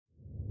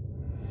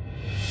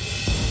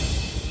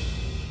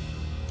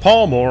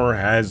Paul Moore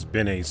has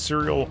been a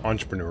serial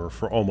entrepreneur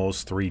for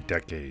almost 3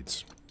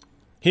 decades.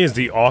 He is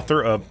the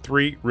author of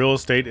 3 real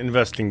estate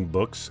investing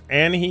books,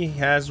 and he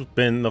has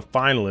been the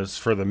finalist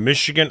for the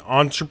Michigan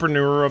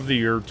Entrepreneur of the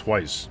Year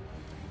twice.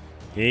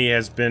 He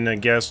has been a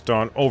guest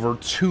on over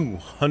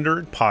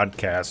 200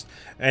 podcasts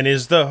and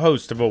is the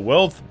host of a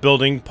wealth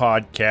building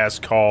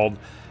podcast called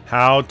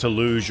How to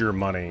Lose Your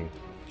Money.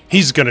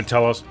 He's going to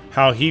tell us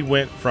how he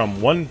went from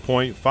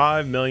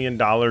 $1.5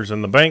 million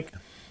in the bank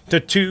to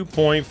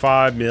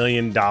 $2.5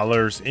 million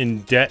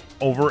in debt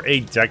over a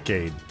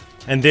decade,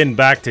 and then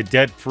back to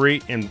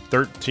debt-free in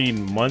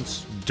 13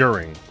 months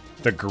during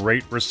the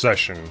Great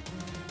Recession.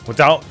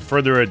 Without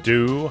further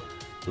ado,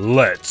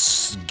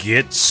 let's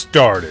get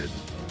started.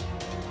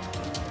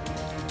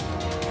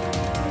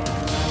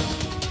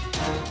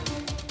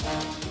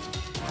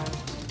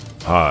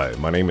 Hi,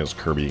 my name is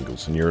Kirby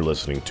Ingles, and you're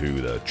listening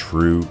to the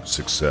True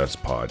Success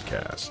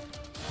Podcast.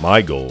 My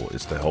goal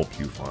is to help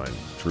you find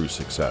true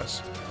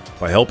success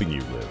by helping you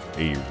live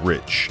a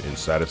rich and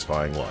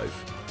satisfying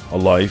life, a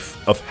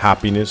life of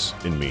happiness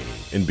and meaning,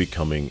 and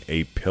becoming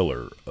a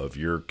pillar of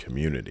your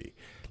community.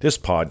 This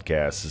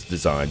podcast is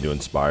designed to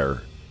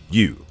inspire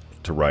you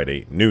to write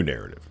a new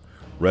narrative,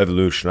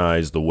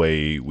 revolutionize the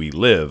way we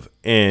live,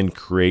 and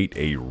create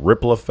a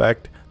ripple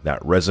effect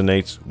that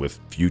resonates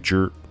with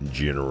future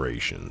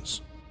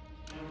generations.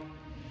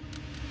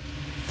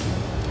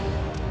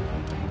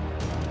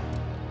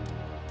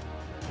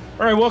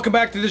 All right, welcome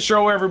back to the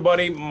show,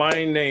 everybody.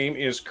 My name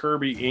is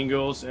Kirby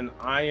Ingles, and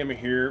I am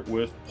here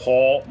with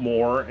Paul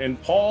Moore.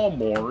 And Paul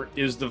Moore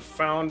is the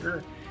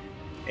founder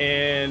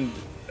and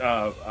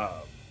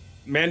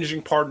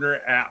managing partner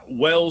at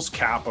Wells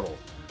Capital.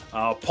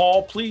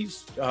 Paul,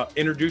 please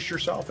introduce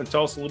yourself and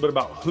tell us a little bit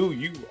about who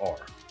you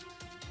are.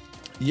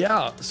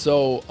 Yeah,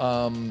 so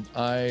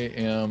I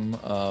am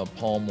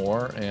Paul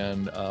Moore,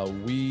 and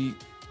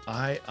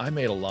I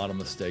made a lot of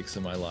mistakes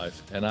in my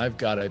life, and I've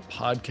got a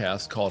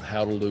podcast called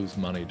How to Lose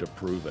Money to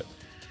Prove It.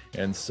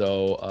 And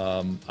so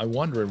I'm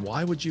wondering,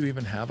 why would you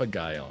even have a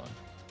guy on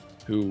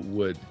who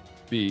would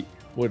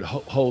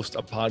host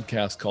a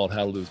podcast called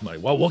How to Lose Money?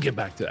 Well, we'll get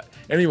back to that.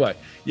 Anyway,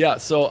 yeah,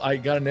 so I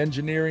got an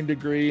engineering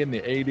degree in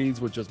the 80s,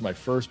 which was my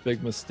first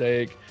big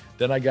mistake.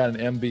 Then I got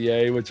an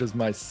MBA, which is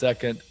my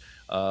second,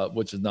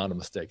 which is not a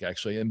mistake,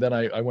 actually. And then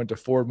I went to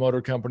Ford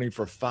Motor Company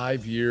for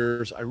 5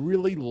 years. I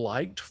really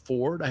liked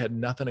Ford. I had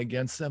nothing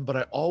against them, but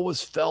I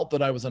always felt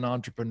that I was an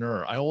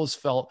entrepreneur. I always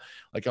felt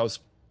like I was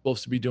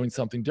supposed to be doing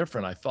something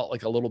different. I felt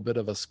like a little bit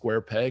of a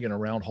square peg in a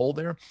round hole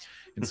there.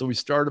 And so we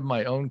started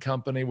my own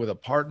company with a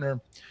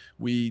partner.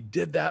 We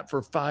did that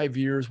for 5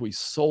 years. We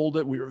sold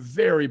it. We were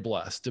very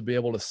blessed to be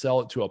able to sell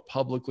it to a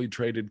publicly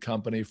traded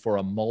company for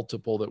a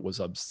multiple that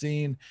was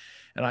obscene.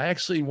 And I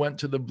actually went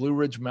to the Blue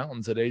Ridge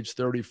Mountains at age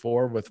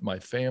 34 with my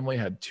family,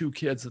 had 2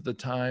 kids at the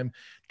time,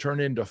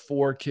 turned into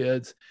 4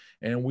 kids,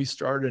 and we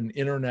started an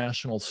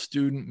international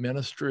student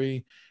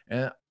ministry.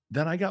 And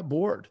then I got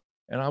bored.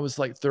 And I was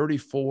like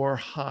 34,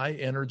 high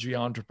energy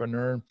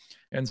entrepreneur.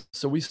 And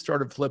so we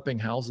started flipping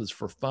houses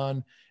for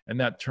fun. And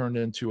that turned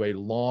into a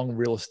long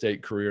real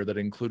estate career that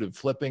included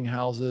flipping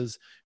houses,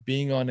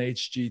 being on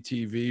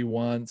HGTV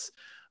once,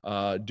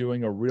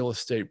 doing a real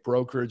estate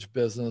brokerage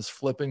business,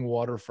 flipping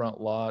waterfront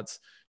lots,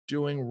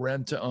 doing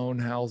rent to own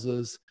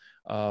houses,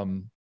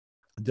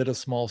 did a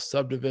small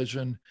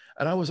subdivision.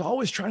 And I was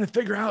always trying to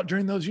figure out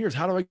during those years,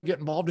 how do I get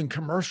involved in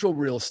commercial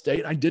real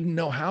estate? I didn't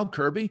know how,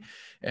 Kirby.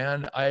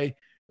 And I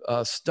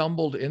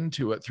stumbled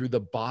into it through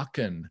the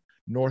Bakken,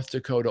 North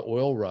Dakota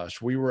oil rush.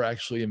 We were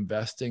actually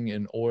investing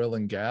in oil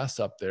and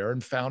gas up there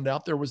and found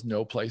out there was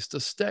no place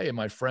to stay.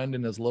 My friend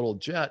in his little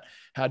jet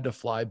had to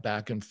fly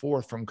back and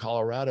forth from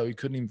Colorado. He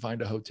couldn't even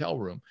find a hotel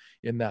room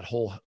in that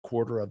whole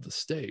quarter of the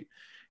state.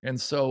 And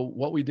so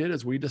what we did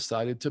is we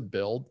decided to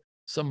build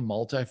some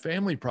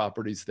multifamily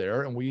properties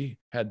there. And we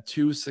had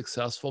 2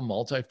 successful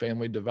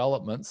multifamily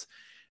developments.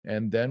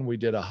 And then we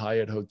did a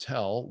Hyatt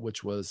hotel,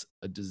 which was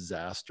a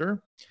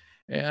disaster.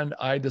 And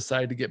I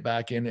decided to get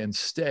back in and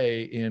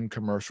stay in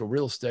commercial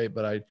real estate,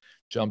 but I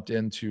jumped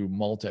into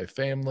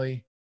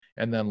multifamily.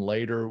 And then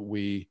later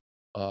we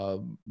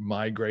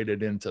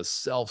migrated into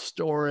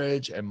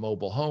self-storage and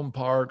mobile home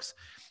parks.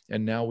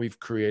 And now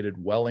we've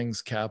created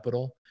Wellings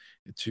Capital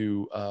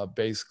to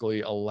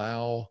basically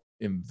allow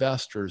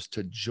investors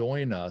to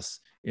join us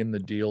in the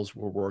deals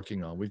we're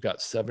working on. We've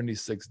got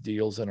 76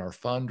 deals in our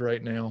fund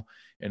right now,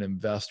 and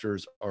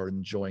investors are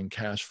enjoying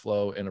cash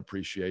flow and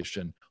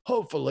appreciation,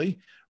 hopefully,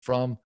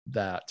 from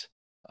that.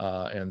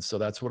 And so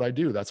that's what I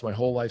do. That's my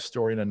whole life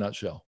story in a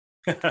nutshell.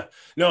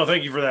 No,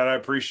 thank you for that. I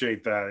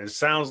appreciate that. It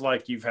sounds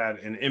like you've had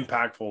an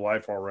impactful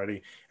life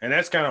already. And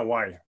that's kind of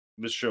why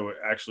this show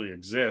actually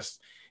exists,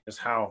 is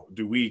how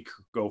do we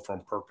go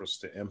from purpose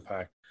to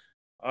impact.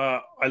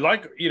 I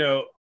like,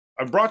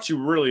 I brought you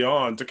really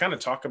on to kind of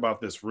talk about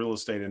this real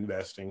estate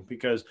investing,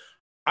 because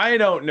I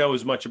don't know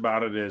as much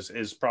about it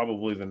as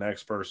probably the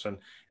next person.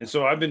 And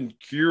so I've been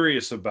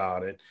curious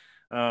about it.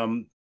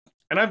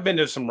 And I've been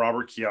to some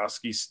Robert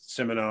Kiyosaki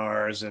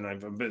seminars, and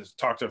I've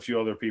talked to a few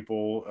other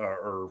people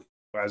or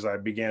as I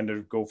began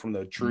to go from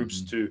the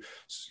troops Mhm. to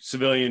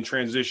civilian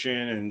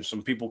transition, and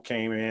some people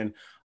came in,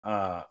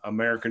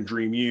 American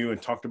Dream U,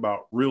 and talked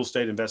about real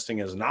estate investing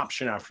as an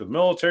option after the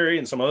military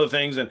and some other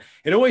things. And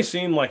it always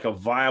seemed like a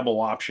viable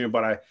option,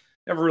 but I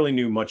never really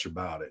knew much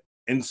about it.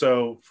 And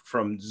so,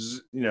 from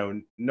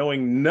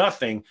knowing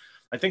nothing,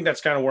 I think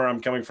that's kind of where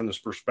I'm coming from this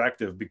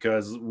perspective,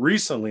 because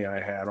recently I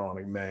had on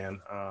a man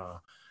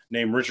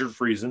named Richard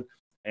Friesen,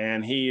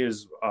 and he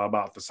is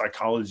about the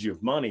psychology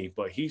of money,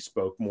 but he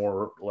spoke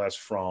more or less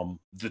from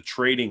the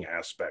trading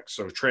aspect.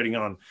 So trading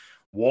on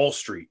Wall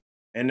Street.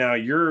 And now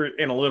you're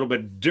in a little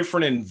bit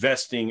different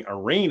investing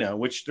arena,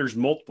 which there's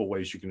multiple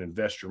ways you can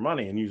invest your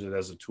money and use it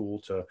as a tool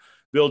to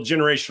build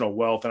generational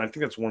wealth. And I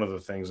think that's one of the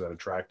things that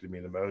attracted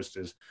me the most,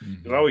 is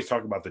because I Mhm. always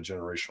talk about the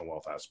generational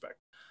wealth aspect.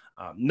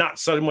 Not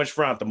so much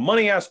for the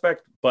money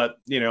aspect, but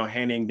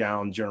handing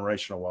down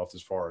generational wealth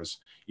as far as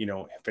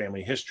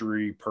family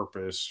history,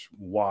 purpose,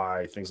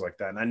 why, things like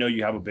that. And I know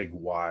you have a big Mhm.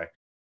 why.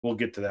 We'll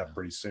get to that Yeah.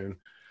 pretty soon.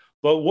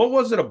 But what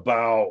was it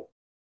about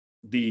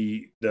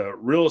the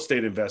real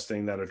estate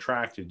investing that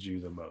attracted you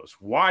the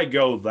most? Why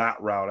go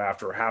that route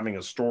after having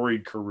a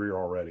storied career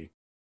already?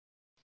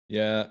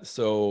 Yeah,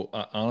 so,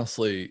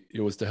 honestly,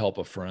 it was to help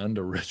a friend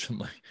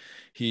originally.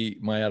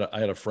 I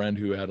had a friend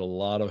who had a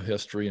lot of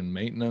history in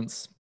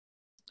maintenance.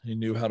 He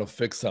knew how to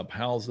fix up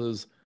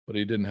houses, but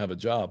he didn't have a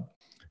job.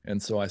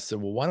 And so I said,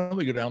 "Well, why don't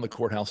we go down the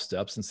courthouse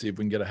steps and see if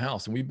we can get a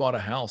house?" And we bought a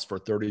house for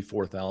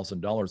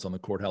 $34,000 on the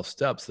courthouse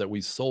steps that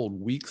we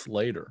sold weeks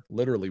later,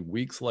 literally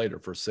weeks later,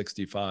 for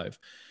 65.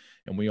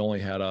 And we only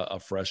had a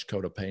fresh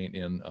coat of paint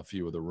in a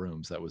few of the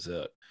rooms. That was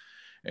it.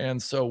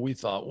 And so we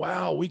thought,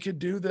 wow, we could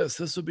do this.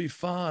 This would be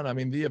fun. I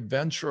mean, the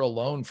adventure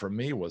alone for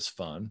me was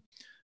fun.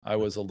 I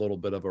was a little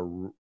bit of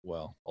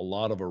a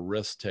lot of a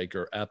risk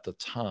taker at the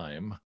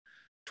time.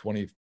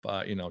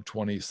 25,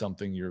 20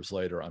 something years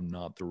later, I'm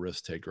not the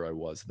risk taker I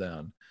was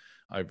then.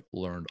 I've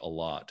learned a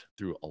lot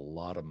through a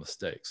lot of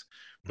mistakes.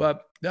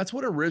 But that's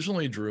what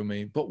originally drew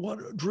me. But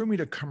what drew me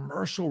to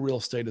commercial real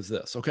estate is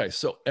this. Okay,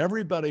 so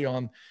everybody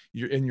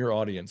in your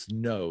audience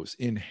knows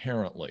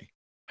inherently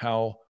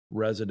how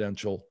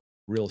residential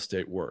real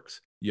estate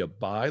works. You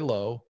buy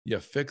low, you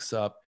fix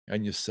up,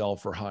 and you sell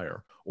for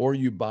higher, or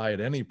you buy at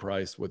any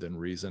price within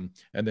reason,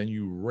 and then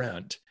you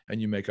rent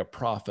and you make a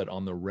profit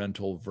on the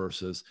rental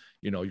versus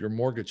your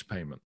mortgage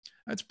payment.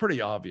 That's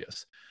pretty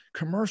obvious.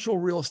 Commercial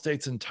real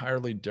estate's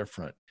entirely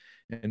different.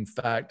 In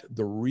fact,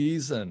 the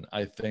reason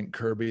I think,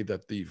 Kirby,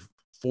 that the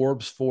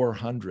Forbes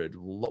 400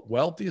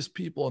 wealthiest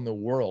people in the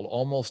world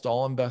almost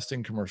all invest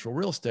in commercial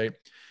real estate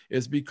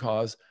is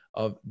because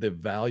of the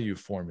value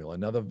formula.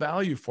 Now, the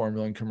value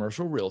formula in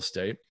commercial real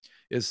estate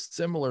is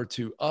similar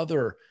to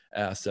other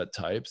asset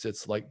types.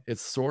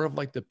 It's sort of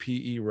like the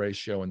PE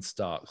ratio in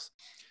stocks.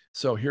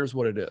 So here's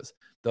what it is.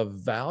 The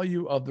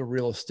value of the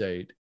real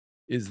estate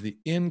is the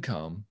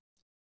income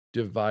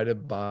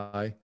divided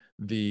by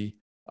the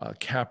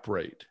cap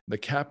rate. The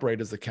cap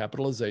rate is the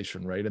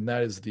capitalization rate, and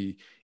that is the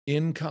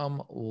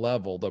income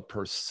level, the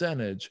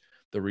percentage,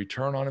 the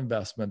return on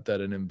investment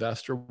that an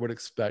investor would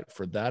expect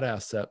for that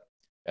asset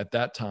at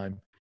that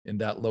time, in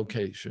that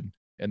location,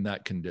 in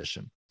that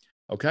condition.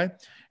 Okay.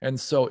 And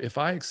so if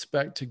I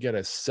expect to get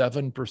a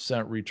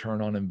 7%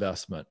 return on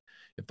investment,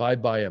 if I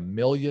buy $1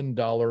 million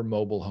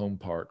mobile home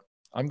park,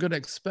 I'm going to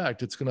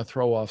expect it's going to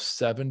throw off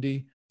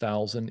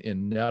 70,000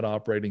 in net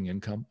operating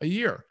income a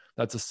year.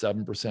 That's a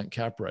 7%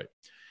 cap rate.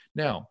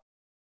 Now,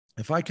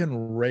 if I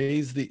can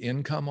raise the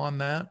income on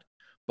that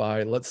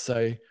by, let's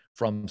say,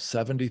 from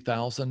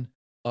 70,000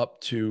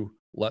 up to,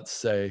 let's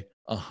say,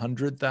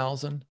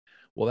 100,000,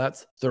 well,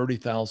 that's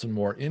 30,000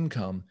 more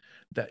income.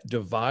 That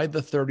divide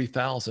the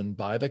 30,000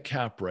 by the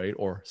cap rate,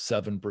 or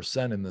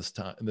 7%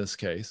 in this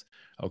case,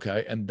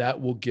 okay? And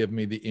that will give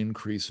me the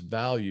increased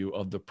value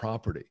of the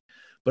property.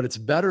 But it's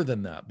better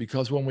than that,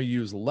 because when we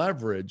use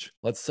leverage,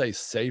 let's say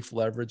safe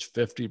leverage,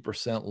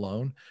 50%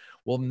 loan,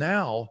 well,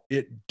 now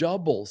it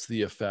doubles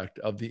the effect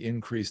of the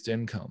increased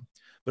income.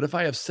 But if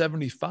I have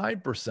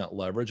 75%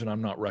 leverage, and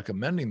I'm not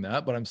recommending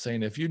that, but I'm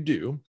saying if you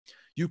do,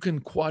 you can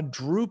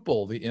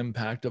quadruple the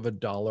impact of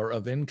 $1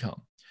 of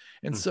income.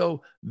 And Hmm.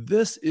 so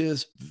this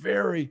is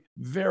very,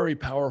 very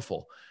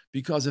powerful,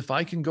 because if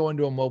I can go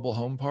into a mobile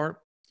home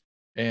park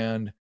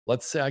and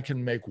let's say I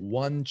can make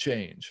one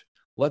change.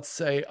 Let's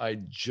say I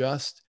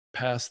just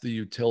pass the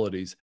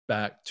utilities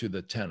back to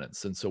the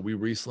tenants. And so we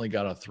recently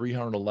got a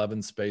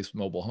 311 space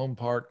mobile home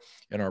park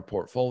in our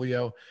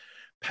portfolio,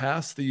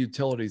 pass the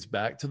utilities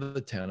back to the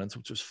tenants,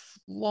 which is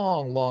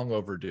long, long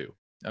overdue.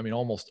 I mean,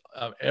 almost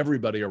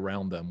everybody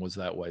around them was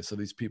that way. So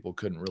these people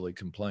couldn't really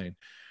complain.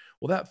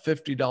 Well, that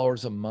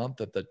 $50 a month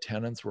that the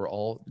tenants were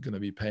all going to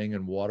be paying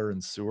in water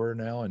and sewer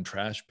now and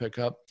trash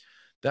pickup,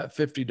 that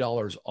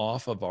 $50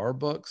 off of our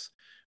books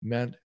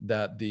meant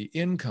that the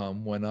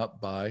income went up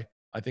by,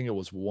 I think it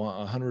was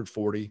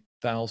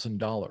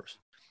 $140,000.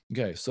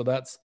 Okay, so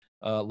that's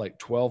like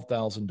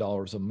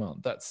 $12,000 a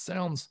month. That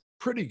sounds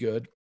pretty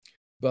good,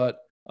 but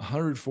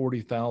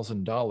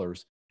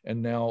 $140,000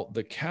 And now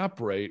the cap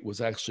rate was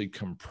actually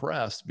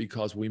compressed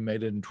because we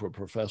made it into a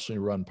professionally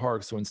run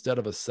park. So instead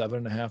of a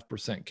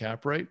 7.5%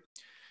 cap rate,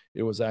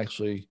 it was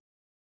actually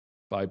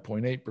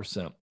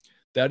 5.8%.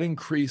 That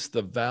increased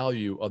the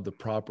value of the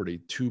property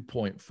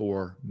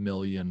 $2.4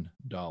 million.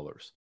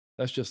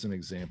 That's just an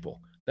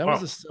example. That was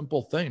Wow. a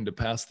simple thing to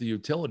pass the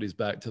utilities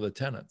back to the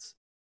tenants.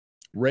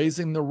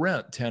 Raising the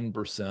rent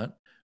 10%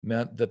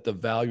 meant that the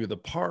value of the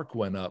park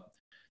went up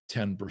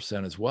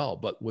 10% as well.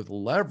 But with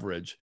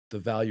leverage, the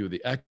value of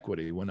the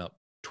equity went up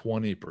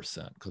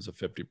 20% because of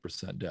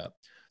 50% debt.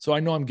 So I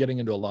know I'm getting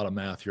into a lot of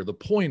math here. The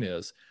point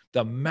is,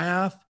 the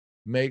math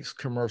makes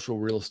commercial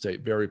real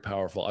estate very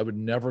powerful. I would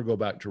never go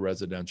back to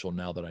residential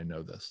now that I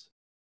know this.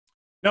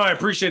 No, I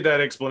appreciate that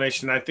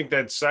explanation. I think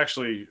that's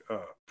actually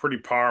pretty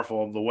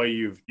powerful the way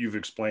you've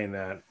explained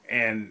that,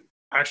 and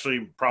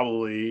actually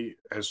probably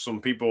has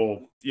some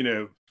people,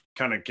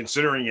 kind of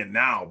considering it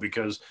now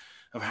because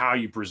of how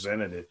you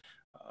presented it.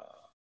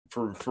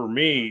 For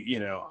me,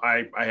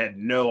 I had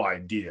no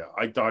idea.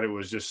 I thought it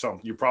was just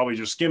something you're probably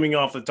just skimming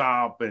off the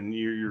top, and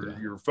Yeah.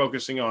 you're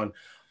focusing on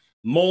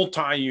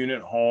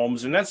multi-unit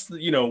homes. And that's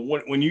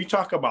when you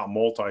talk about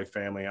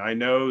multifamily, I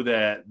know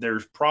that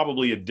there's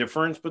probably a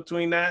difference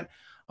between that.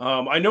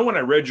 I know when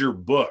I read your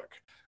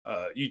book,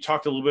 you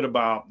talked a little bit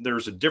about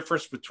there's a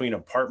difference between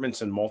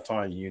apartments and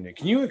multi-unit.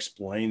 Can you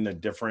explain the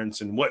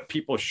difference and what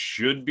people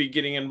should be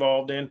getting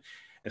involved in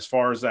as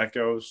far as that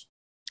goes?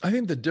 I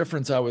think the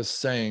difference I was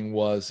saying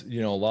was,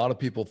 a lot of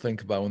people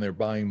think about when they're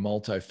buying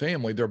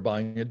multifamily, they're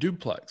buying a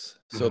duplex.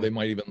 So Mhm. they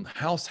might even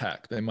house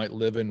hack. They might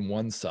live in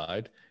one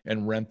side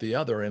and rent the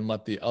other and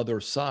let the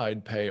other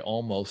side pay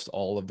almost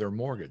all of their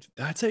mortgage.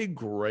 That's a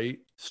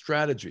great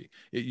strategy.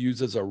 It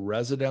uses a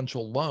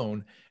residential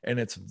loan and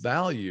it's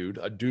valued,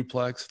 a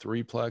duplex,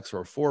 threeplex,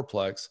 or a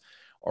fourplex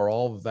are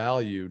all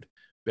valued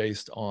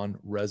based on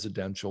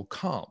residential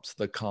comps,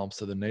 the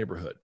comps of the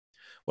neighborhood.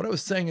 What I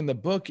was saying in the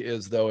book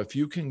is, though, if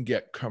you can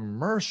get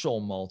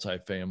commercial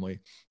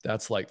multifamily,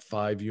 that's like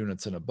 5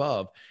 units and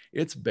above,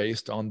 it's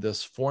based on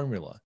this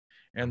formula.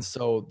 And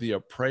so the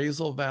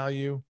appraisal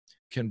value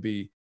can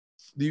be,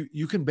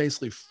 you can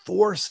basically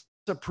force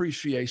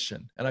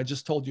appreciation. And I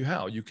just told you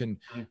how you can,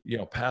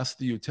 pass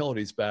the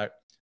utilities back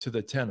to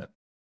the tenant.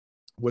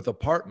 With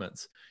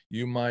apartments,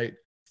 you might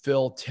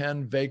fill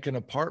 10 vacant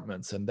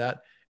apartments, and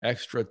that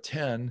extra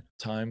 10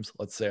 times,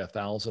 let's say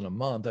 1,000 a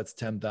month, that's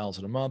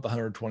 10,000 a month,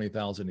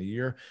 120,000 a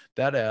year.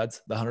 That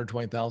adds the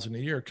 120,000 a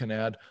year can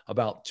add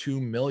about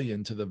 2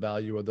 million to the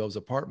value of those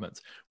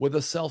apartments. With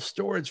a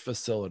self-storage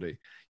facility,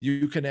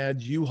 you can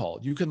add U-Haul.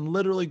 You can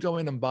literally go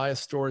in and buy a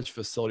storage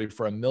facility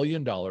for $1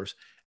 million,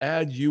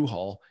 add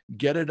U-Haul,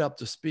 get it up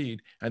to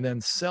speed, and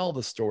then sell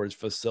the storage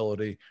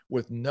facility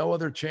with no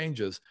other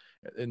changes.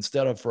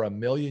 Instead of for $1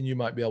 million, you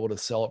might be able to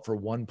sell it for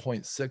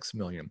 1.6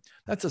 million.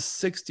 That's a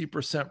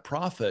 60%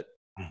 profit,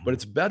 but Mhm.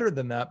 it's better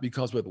than that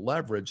because with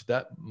leverage,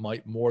 that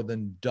might more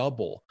than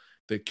double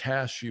the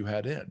cash you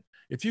had in.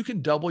 If you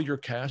can double your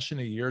cash in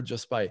a year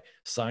just by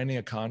signing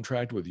a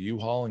contract with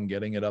U-Haul and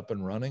getting it up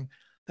and running,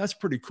 that's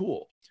pretty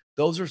cool.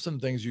 Those are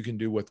some things you can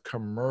do with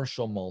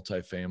commercial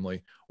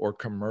multifamily or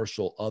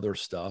commercial other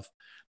stuff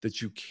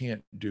that you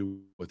can't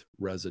do with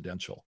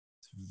residential.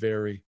 It's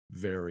very,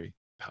 very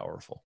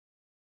powerful.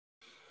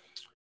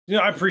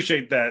 I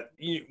appreciate that.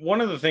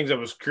 One of the things I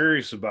was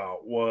curious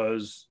about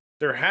was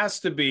there has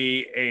to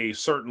be a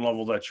certain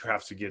level that you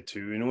have to get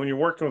to. And when you're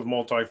working with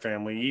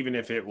multifamily, even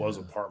if it was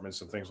Yeah. apartments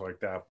and things like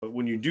that, but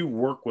when you do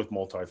work with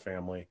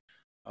multifamily,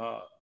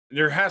 uh,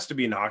 there has to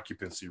be an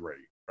occupancy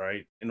rate,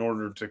 right? In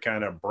order to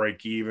kind of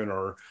break even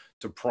or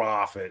to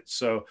profit.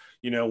 So,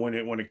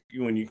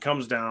 when it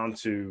comes down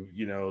to,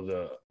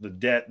 the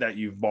debt that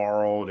you've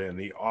borrowed and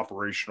the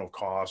operational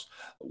costs,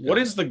 what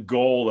Yeah. is the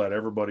goal that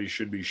everybody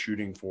should be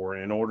shooting for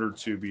in order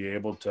to be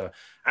able to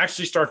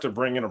actually start to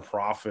bring in a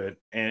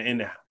profit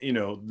and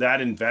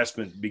that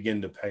investment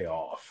begin to pay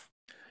off?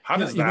 How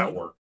Yeah. does that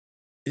work?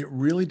 It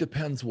really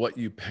depends what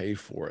you pay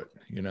for it,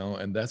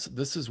 and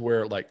this is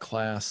where like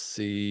class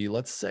C,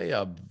 let's say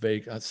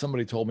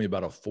somebody told me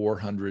about a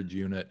 400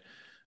 unit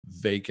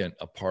vacant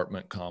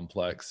apartment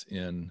complex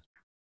in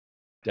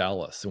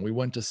Dallas, and we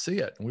went to see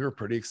it and we were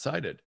pretty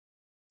excited.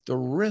 The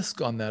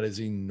risk on that is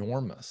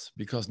enormous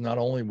because not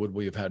only would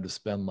we have had to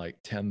spend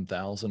like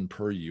 10,000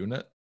 per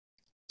unit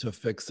to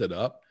fix it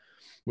up,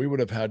 we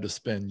would have had to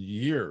spend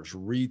years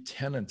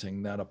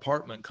re-tenanting that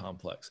apartment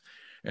complex.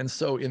 And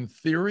so in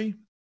theory,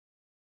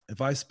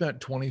 if I spent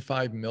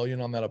 25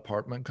 million on that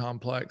apartment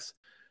complex,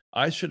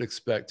 I should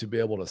expect to be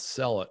able to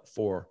sell it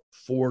for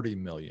 40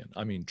 million.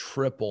 I mean,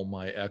 triple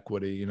my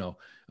equity,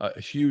 a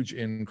huge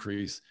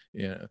increase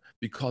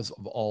because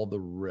of all the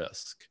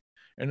risk.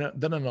 And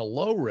then in a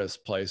low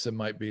risk place, it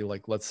might be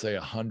like, let's say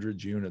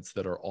 100 units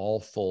that are all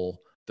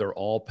full, they're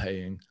all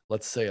paying,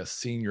 let's say a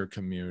senior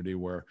community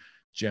where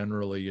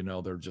generally,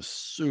 they're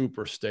just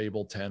super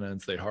stable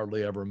tenants, they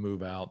hardly ever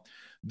move out.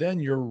 Then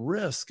your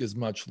risk is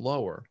much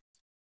lower.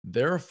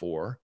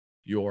 Therefore,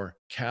 your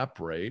cap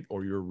rate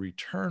or your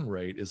return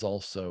rate is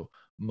also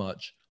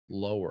much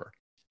lower.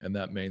 And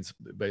that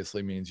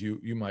basically means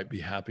you might be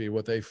happy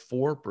with a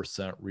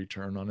 4%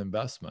 return on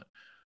investment.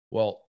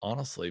 Well,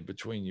 honestly,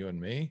 between you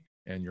and me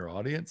and your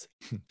audience,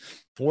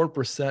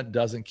 4%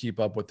 doesn't keep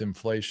up with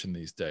inflation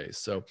these days.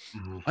 So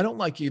Mhm. I don't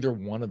like either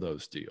one of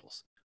those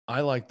deals.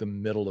 I like the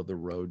middle of the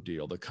road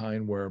deal, the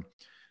kind where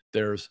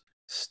there's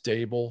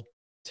stable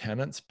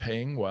tenants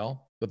paying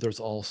well, but there's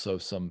also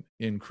some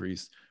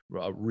increased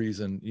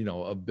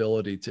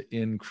ability to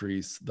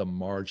increase the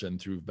margin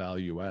through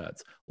value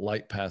adds,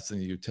 like passing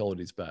the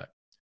utilities back,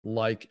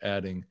 like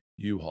adding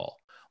U-Haul,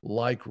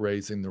 like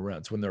raising the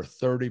rents when they're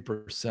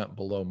 30%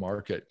 below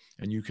market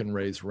and you can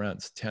raise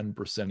rents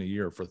 10% a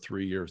year for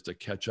 3 years to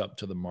catch up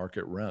to the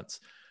market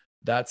rents.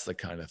 That's the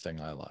kind of thing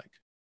I like.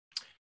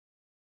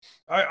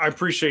 I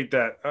appreciate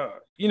that.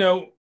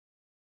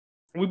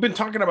 We've been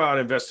talking about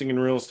investing in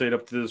real estate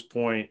up to this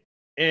point,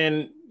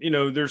 and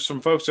there's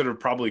some folks that are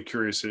probably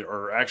curious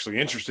or actually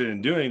interested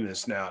in doing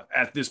this now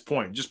at this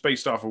point, just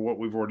based off of what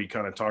we've already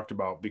kind of talked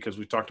about, because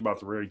we talked about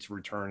the rates of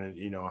return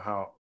and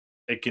how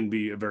it can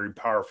be a very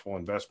powerful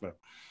investment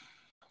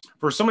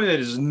for somebody that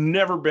has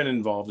never been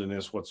involved in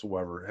this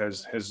whatsoever,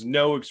 has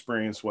no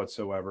experience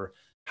whatsoever.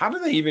 How do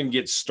they even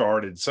get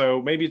started? So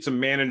maybe it's a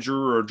manager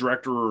or a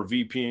director or a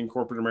VP in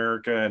corporate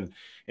America,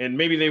 and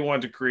maybe they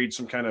want to create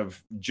some kind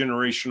of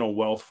generational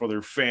wealth for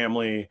their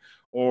family,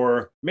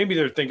 or maybe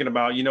they're thinking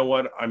about,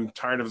 what, I'm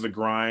tired of the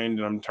grind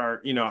and I'm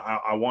tired,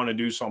 I want to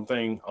do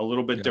something a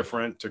little bit Yeah.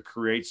 different to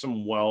create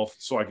some wealth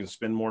so I can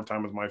spend more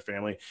time with my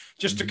family,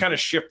 just to Mhm. kind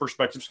of shift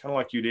perspectives, kind of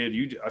like you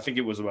did. I think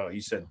it was about,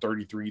 you said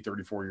 33,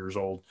 34 years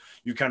old,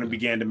 you kind of Yeah.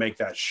 began to make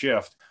that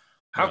shift.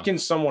 How Yeah. can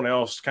someone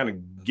else kind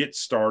of get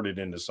started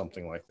into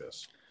something like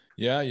this?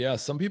 Yeah, yeah.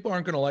 Some people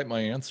aren't going to like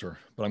my answer,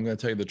 but I'm going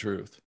to tell you the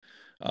truth.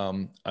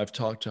 I've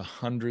talked to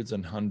hundreds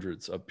and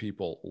hundreds of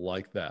people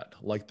like that,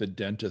 like the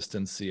dentist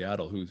in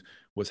Seattle who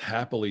was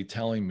happily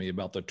telling me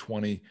about the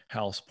 20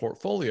 house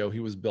portfolio he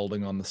was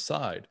building on the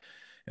side.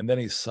 And then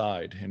he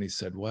sighed and he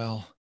said,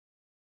 well,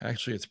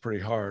 actually, it's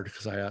pretty hard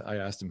because I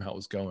asked him how it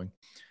was going.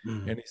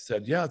 Mhm. And he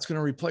said, yeah, it's going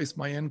to replace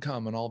my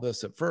income and all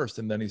this at first.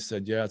 And then he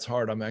said, yeah, it's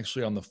hard. I'm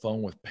actually on the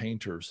phone with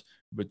painters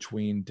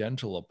between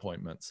dental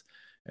appointments.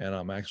 And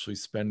I'm actually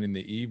spending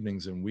the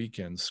evenings and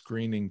weekends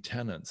screening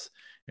tenants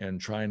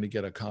and trying to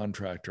get a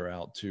contractor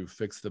out to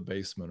fix the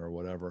basement or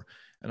whatever.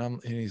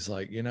 And he's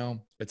like,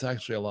 it's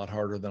actually a lot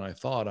harder than I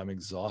thought. I'm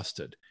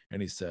exhausted.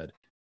 And he said,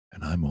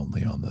 and I'm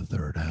only on the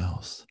third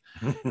house.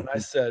 And I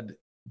said,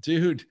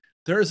 dude,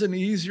 there's an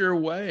easier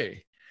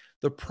way.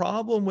 The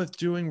problem with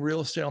doing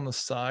real estate on the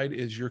side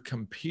is you're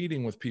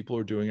competing with people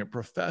who are doing it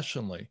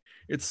professionally.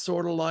 It's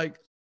sort of like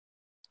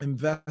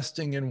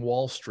investing in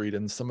Wall Street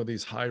and some of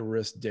these high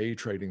risk day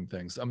trading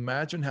things.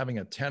 Imagine having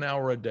a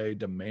 10-hour a day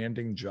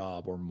demanding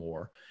job or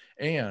more,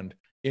 and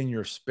in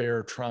your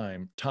spare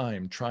time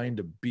trying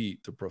to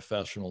beat the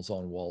professionals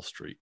on Wall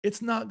Street.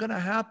 It's not going to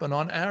happen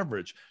on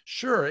average.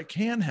 Sure, it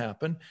can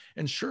happen.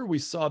 And sure, we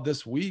saw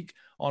this week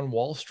on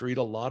Wall Street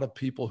a lot of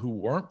people who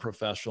weren't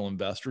professional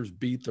investors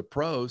beat the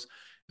pros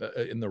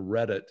in the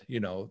Reddit,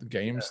 the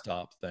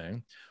GameStop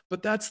thing.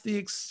 But that's the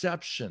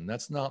exception.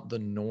 That's not the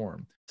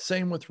norm.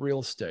 Same with real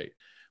estate.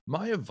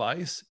 My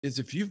advice is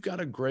if you've got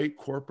a great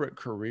corporate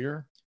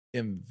career,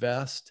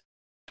 invest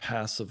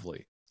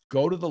passively.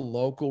 Go to the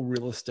local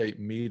real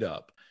estate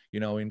meetup,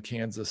 in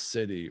Kansas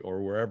City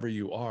or wherever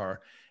you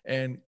are,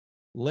 and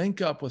link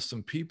up with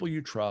some people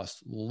you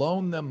trust,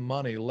 loan them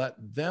money, let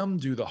them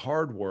do the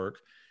hard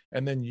work,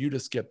 and then you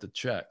just get the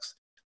checks.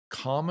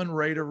 Common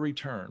rate of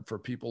return for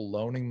people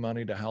loaning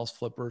money to house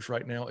flippers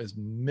right now is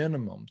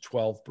minimum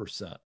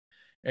 12%.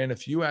 And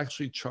if you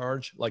actually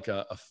charge like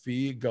a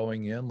fee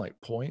going in, like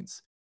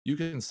points, you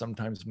can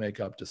sometimes make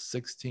up to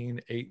 16,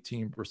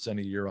 18%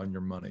 a year on your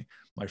money.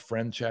 My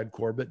friend Chad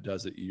Corbett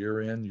does it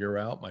year in, year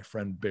out. My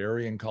friend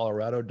Barry in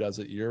Colorado does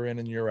it year in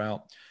and year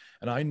out.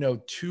 And I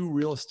know 2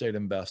 real estate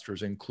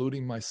investors,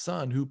 including my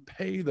son, who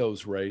pay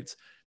those rates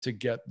to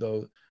get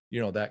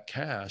that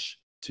cash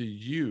to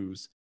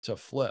use to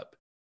flip.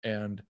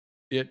 And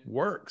it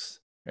works.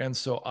 And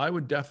so I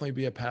would definitely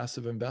be a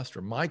passive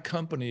investor. My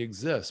company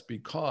exists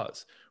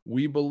because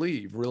we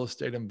believe real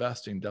estate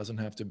investing doesn't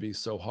have to be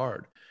so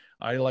hard.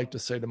 I like to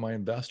say to my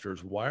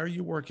investors, why are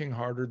you working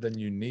harder than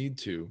you need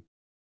to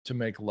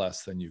make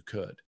less than you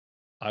could?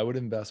 I would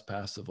invest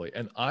passively.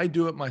 And I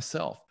do it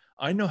myself.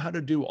 I know how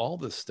to do all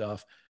this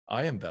stuff.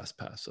 I invest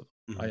passive.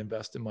 I Mhm.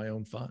 invest in my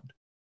own fund.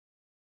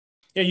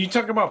 Yeah, you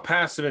talk about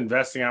passive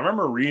investing. I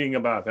remember reading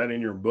about that in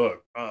your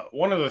book.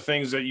 One of the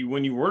things that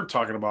when you were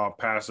talking about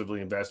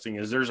passively investing,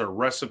 is there's a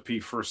recipe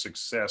for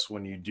success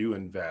when you do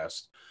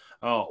invest.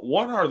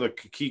 What are the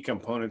key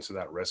components of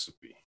that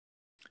recipe?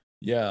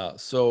 Yeah.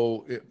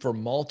 So for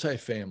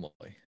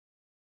multifamily,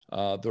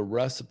 the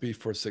recipe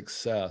for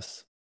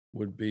success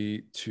would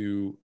be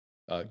to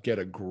get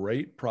a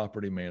great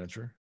property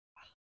manager.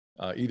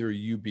 Either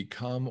you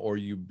become or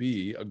you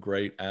be a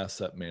great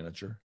asset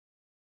manager.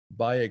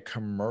 Buy a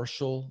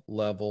commercial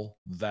level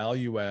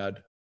value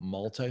add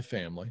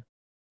multifamily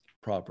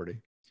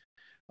property.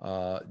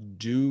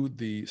 do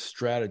the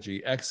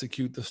strategy,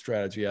 execute the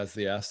strategy as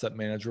the asset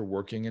manager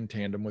working in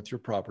tandem with your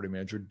property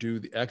manager,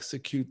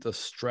 execute the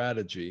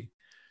strategy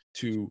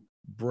to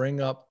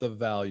bring up the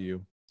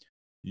value,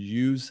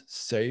 use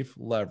safe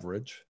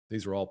leverage.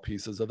 These are all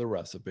pieces of the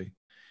recipe.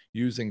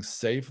 Using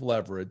safe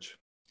leverage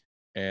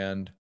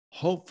and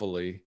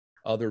hopefully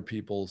other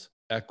people's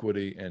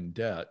equity and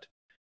debt,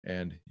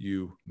 and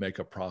you make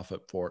a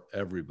profit for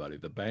everybody.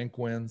 The bank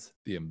wins,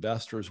 the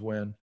investors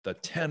win, the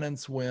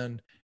tenants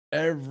win,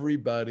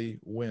 everybody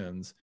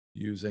wins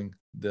using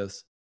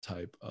this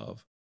type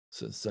of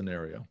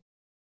scenario.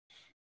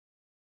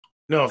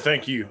 No,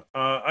 thank you.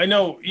 I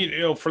know,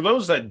 for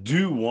those that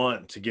do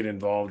want to get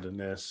involved in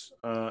this,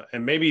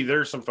 and maybe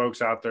there's some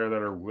folks out there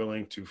that are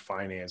willing to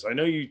finance. I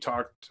know you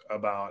talked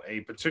about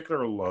a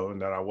particular loan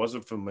that I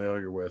wasn't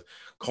familiar with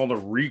called a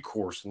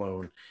recourse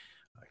loan.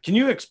 Can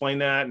you explain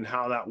that and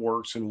how that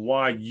works and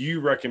why you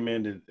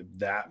recommended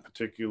that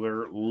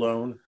particular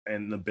loan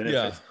and the Yeah.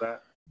 benefits of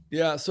that?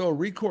 Yeah, so a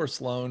recourse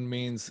loan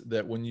means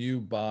that when you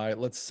buy,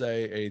 let's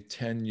say, a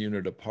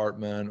 10-unit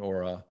apartment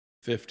or a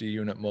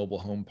 50-unit mobile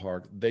home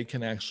park, they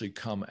can actually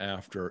come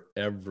after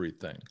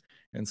everything.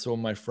 And so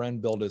when my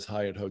friend built his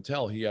Hyatt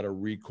hotel, he had a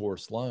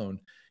recourse loan,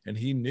 and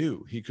he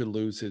knew he could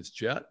lose his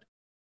jet,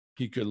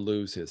 he could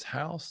lose his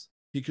house,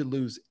 he could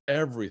lose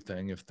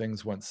everything if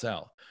things went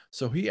south.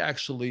 So he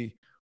actually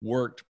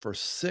worked for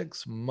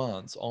 6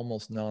 months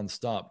almost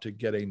nonstop to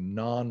get a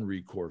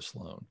non-recourse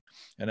loan.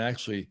 And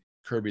actually,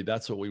 Kirby,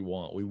 that's what we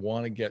want. We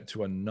want to get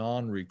to a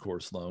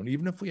non-recourse loan,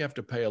 even if we have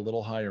to pay a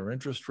little higher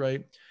interest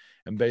rate.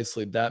 And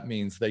basically, that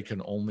means they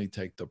can only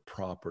take the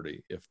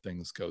property if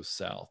things go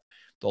south.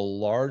 The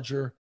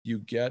larger you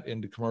get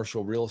into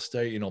commercial real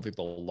estate, think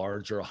the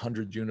larger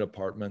 100-unit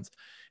apartments,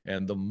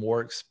 and the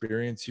more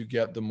experience you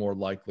get, the more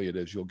likely it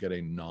is you'll get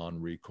a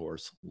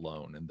non-recourse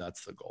loan. And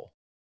that's the goal.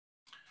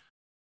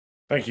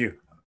 Thank you.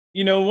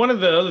 One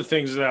of the other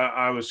things that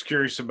I was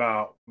curious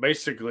about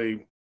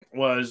basically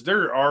was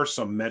there are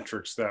some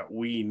metrics that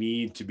we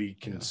need to be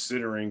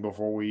considering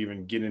before we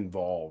even get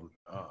involved.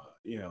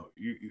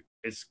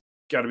 It's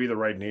got to be the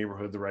right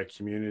neighborhood, the right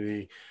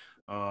community.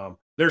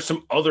 There's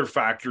some other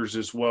factors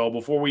as well.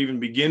 Before we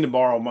even begin to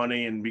borrow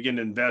money and begin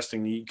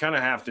investing, you kind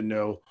of have to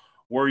know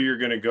where you're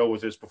going to go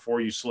with this before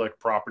you select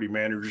property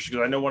managers.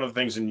 Because I know one of the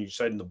things, and you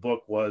said in the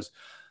book, was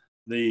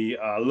the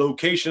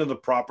location of the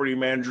property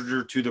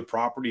manager to the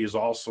property is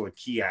also a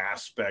key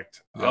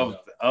aspect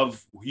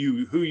of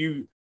who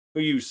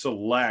you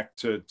select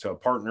to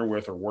partner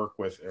with or work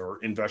with or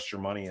invest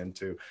your money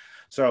into.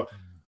 So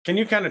can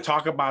you kind of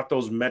talk about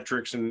those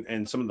metrics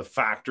and some of the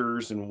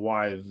factors and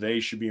why they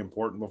should be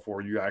important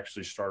before you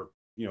actually start,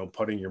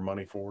 putting your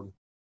money forward?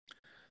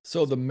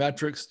 So the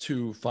metrics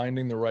to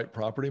finding the right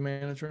property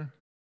manager?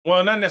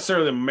 Well, not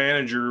necessarily the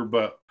manager,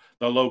 but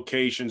the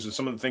locations and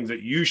some of the things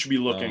that you should be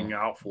looking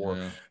out for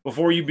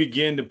before you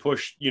begin to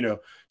push,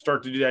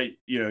 start to do that.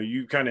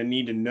 You kind of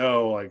need to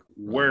know, like,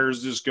 where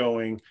is this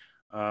going?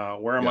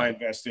 Where am I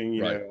investing?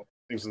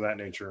 Things of that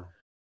nature.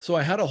 So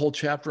I had a whole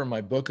chapter in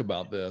my book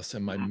about this,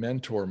 and my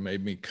mentor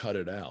made me cut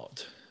it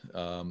out.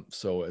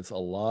 So it's a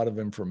lot of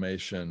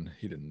information.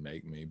 He didn't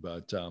make me,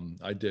 but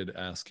I did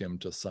ask him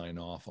to sign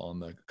off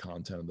on the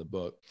content of the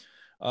book.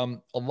 A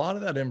lot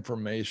of that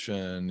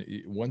information,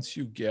 once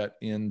you get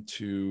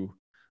into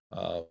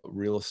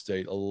real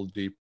estate a little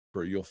deeper,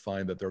 you'll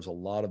find that there's a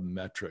lot of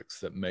metrics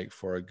that make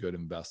for a good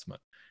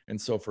investment.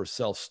 And so for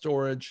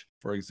self-storage,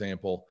 for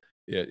example,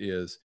 it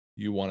is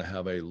you want to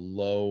have a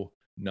low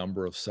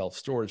number of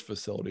self-storage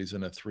facilities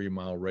in a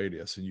 3-mile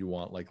radius, and you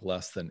want like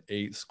less than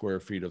 8 square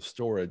feet of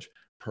storage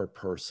per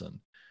person.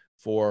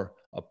 For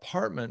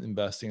apartment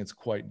investing, it's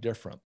quite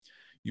different.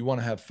 You want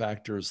to have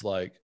factors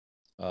like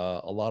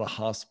a lot of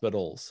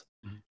hospitals,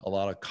 a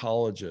lot of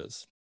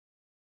colleges,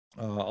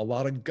 a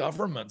lot of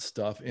government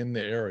stuff in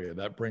the area.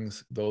 That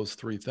brings, those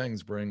 3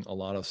 things bring a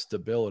lot of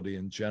stability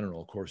in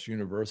general. Of course,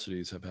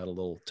 universities have had a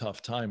little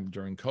tough time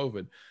during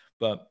COVID,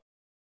 but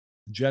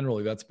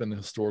generally that's been the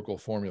historical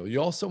formula.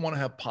 You also want to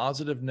have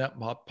positive net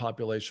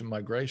population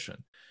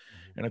migration.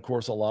 And of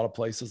course, a lot of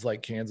places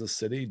like Kansas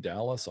City,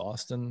 Dallas,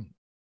 Austin,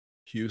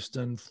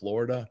 Houston,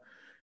 Florida,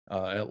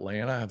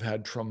 Atlanta have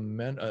had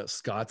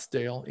tremendous,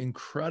 Scottsdale,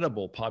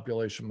 incredible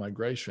population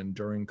migration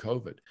during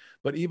COVID.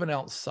 But even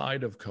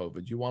outside of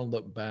COVID, you want to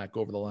look back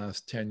over the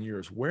last 10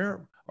 years.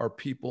 Where are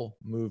people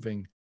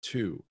moving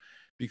to?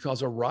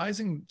 Because a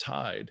rising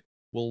tide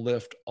will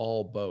lift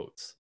all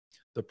boats.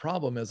 The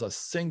problem is a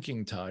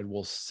sinking tide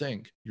will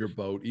sink your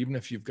boat, even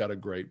if you've got a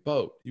great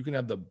boat. You can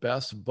have the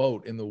best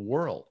boat in the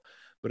world,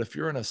 but if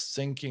you're in a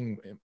sinking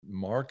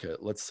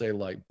market, let's say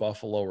like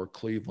Buffalo or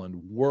Cleveland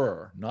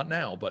were, not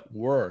now, but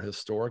were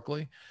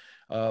historically,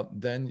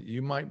 then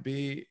you might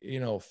be,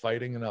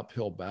 fighting an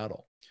uphill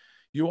battle.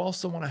 You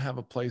also want to have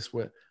a place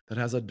that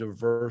has a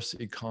diverse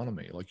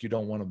economy. Like you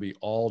don't want to be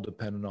all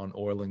dependent on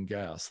oil and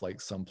gas, like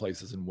some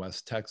places in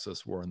West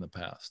Texas were in the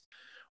past.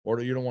 Or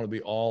you don't want to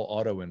be all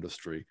auto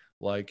industry,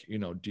 like,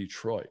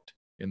 Detroit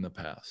in the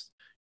past.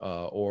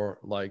 or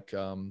like,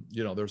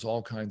 there's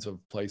all kinds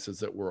of places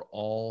that we're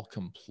all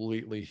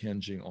completely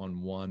hinging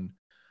on one,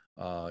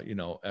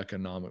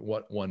 economic,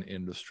 one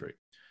industry.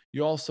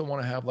 You also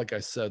want to have, like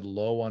I said,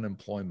 low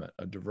unemployment,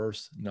 a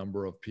diverse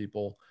number of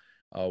people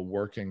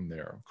working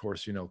there. Of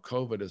course,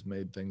 COVID has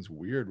made things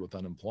weird with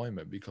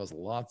unemployment because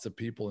lots of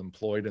people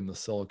employed in the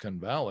Silicon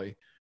Valley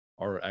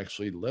are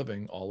actually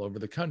living all over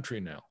the country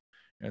now.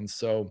 And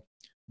so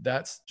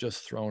that's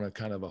just thrown a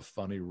kind of a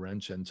funny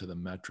wrench into the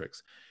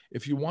metrics.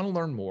 If you want to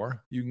learn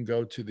more, you can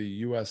go to the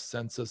US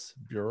Census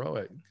Bureau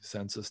at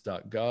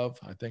census.gov,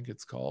 I think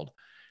it's called.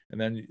 And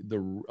then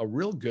a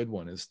real good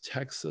one is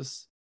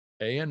Texas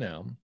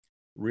A&M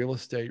Real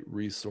Estate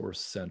Resource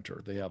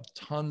Center. They have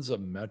tons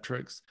of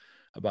metrics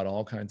about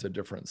all kinds of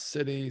different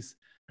cities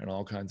and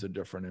all kinds of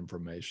different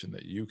information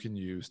that you can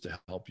use to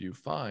help you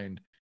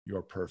find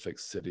your perfect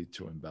city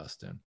to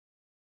invest in.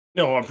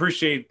 No, I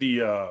appreciate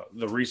the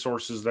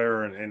resources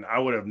there, and I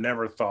would have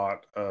never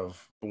thought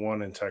of the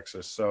one in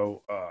Texas.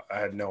 So I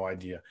had no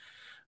idea.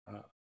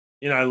 Uh,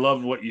 I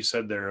loved what you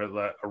said there,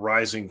 that a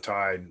rising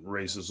tide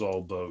raises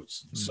all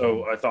boats.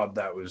 So Mhm. I thought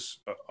that was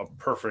a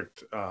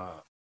perfect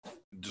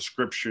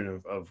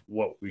description of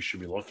what we should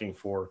be looking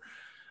for.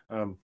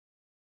 Um,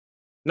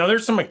 Now,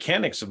 there's some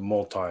mechanics of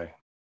multi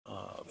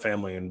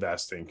family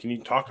investing. Can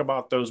you talk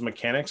about those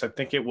mechanics? I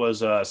think it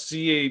was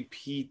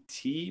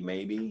CAPT,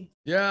 maybe.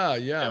 Yeah,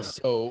 yeah. Yeah.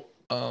 So,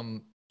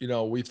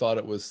 we thought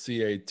it was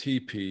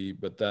CATP,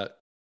 but that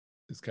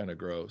is kind of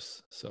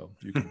gross. So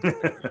you can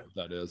figure out what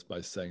that is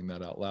by saying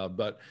that out loud.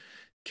 But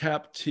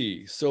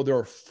CAPT. So there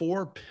are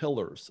four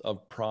pillars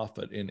of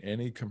profit in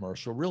any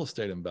commercial real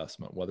estate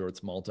investment, whether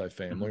it's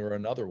multifamily Mhm, or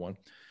another one.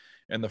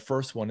 And the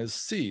first one is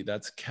C,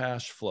 that's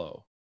cash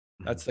flow.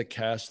 mhm. That's the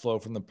cash flow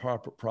from the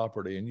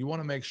property. And you want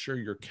to make sure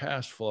your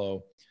cash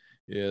flow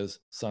is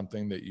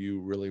something that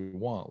you really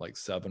want, like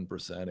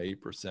 7%,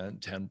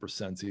 8%,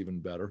 10% is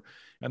even better.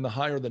 And the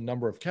higher the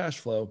number of cash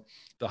flow,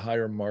 the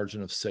higher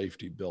margin of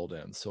safety built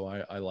in. So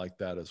I like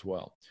that as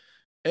well.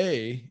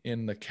 A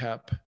in the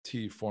CAP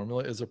T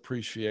formula is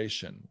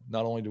appreciation.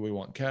 Not only do we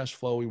want cash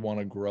flow, we want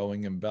a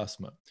growing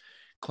investment.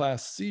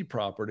 Class C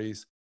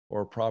properties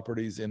or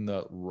properties in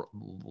the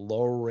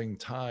lowering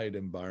tide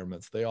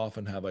environments, they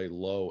often have a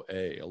low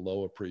A, a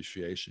low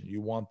appreciation. You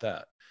want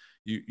that.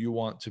 You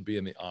want to be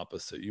in the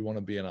opposite. You want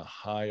to be in a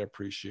high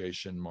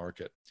appreciation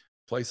market.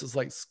 Places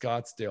like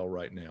Scottsdale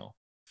right now,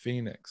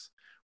 Phoenix,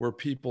 where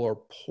people are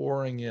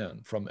pouring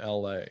in from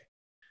LA,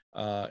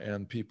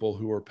 and people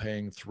who are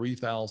paying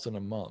 $3,000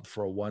 a month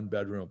for a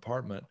one-bedroom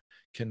apartment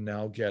can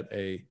now get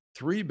a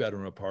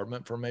three-bedroom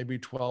apartment for maybe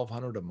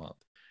 $1,200 a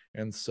month.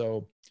 And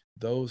so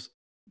those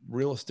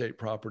real estate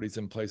properties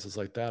in places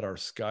like that are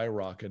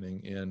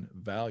skyrocketing in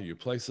value.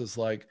 Places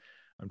like,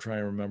 I'm trying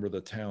to remember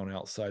the town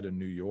outside of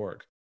New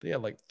York, they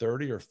had like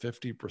 30 or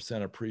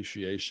 50%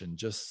 appreciation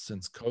just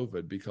since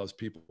COVID because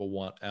people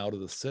want out of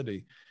the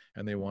city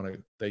and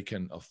they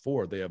can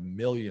afford, they have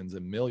millions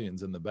and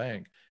millions in the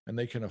bank and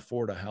they can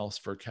afford a house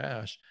for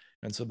cash.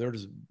 And so they're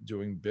just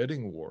doing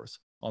bidding wars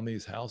on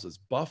these houses.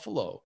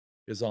 Buffalo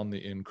is on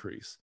the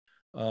increase.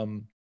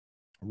 Um,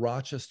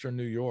 Rochester,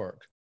 New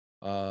York,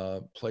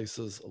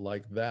 places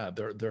like that,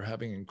 they're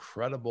having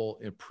incredible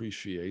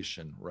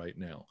appreciation right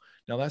now.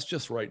 Now that's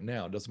just right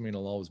now. Doesn't mean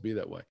it'll always be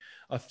that way.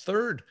 A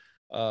third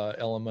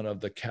element of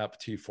the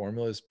CAP-T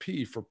formula is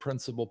P for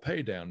principal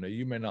pay down. Now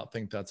you may not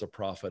think that's a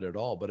profit at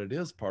all, but it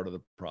is part of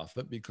the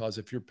profit because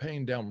if you're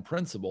paying down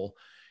principal,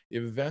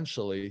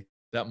 eventually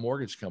that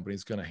mortgage company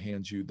is going to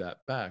hand you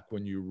that back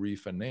when you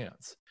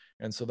refinance.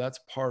 And so that's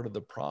part of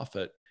the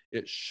profit.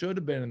 It should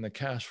have been in the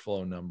cash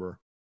flow number,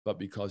 but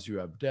because you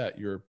have debt,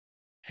 you're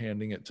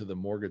handing it to the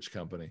mortgage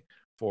company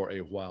for a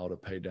while to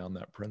pay down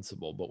that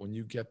principal. But when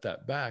you get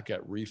that back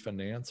at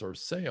refinance or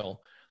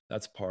sale,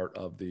 that's part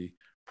of the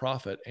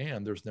profit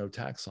and there's no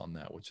tax on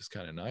that, which is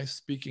kind of nice.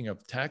 Speaking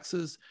of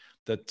taxes,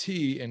 the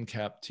T in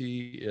CAP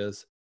T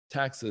is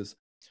taxes.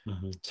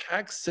 Mhm.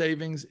 Tax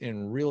savings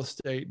in real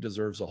estate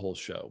deserves a whole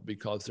show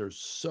because there's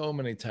so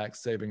many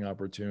tax saving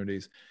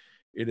opportunities.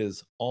 It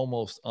is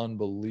almost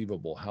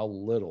unbelievable how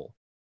little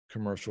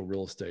commercial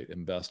real estate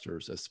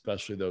investors,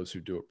 especially those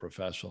who do it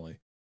professionally,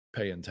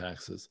 pay in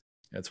taxes.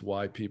 That's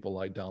why people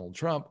like Donald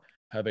Trump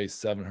have a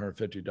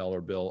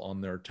 $750 bill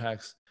on their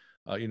tax.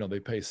 They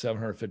pay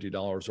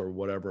 $750 or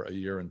whatever a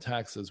year in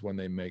taxes when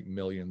they make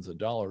millions of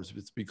dollars.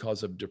 It's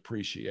because of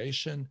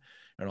depreciation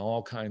and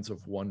all kinds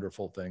of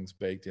wonderful things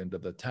baked into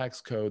the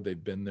tax code.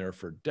 They've been there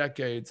for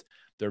decades.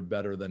 They're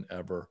better than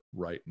ever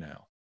right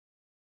now.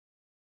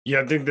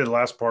 Yeah, I think the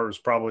last part was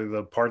probably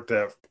the part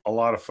that a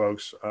lot of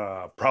folks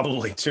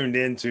probably tuned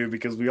into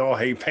because we all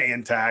hate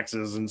paying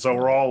taxes, and so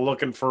we're Yeah, all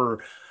looking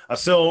for a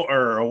sil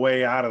or a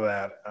way out of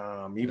that,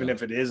 even yeah,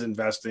 if it is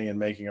investing and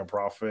making a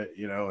profit,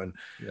 and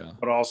yeah.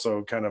 but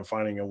also kind of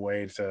finding a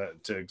way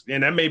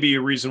and that may be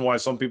a reason why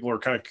some people are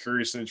kind of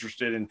curious and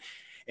interested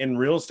in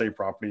real estate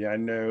property. I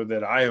know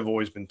that I have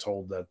always been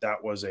told that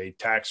that was a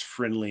tax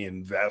friendly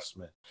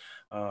investment.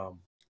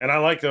 Um, And I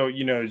like though,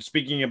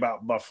 speaking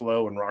about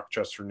Buffalo and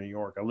Rochester, New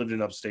York, I lived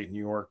in upstate New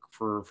York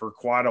for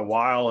quite a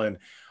while. And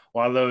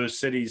while those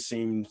cities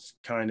seemed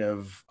kind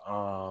of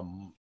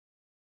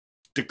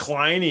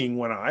declining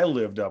when I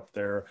lived up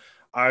there,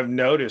 I've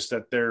noticed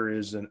that there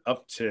is an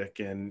uptick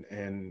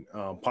in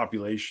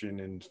population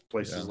in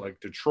places Yeah. like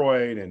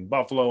Detroit and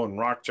Buffalo and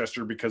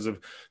Rochester because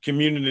of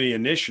community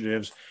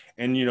initiatives,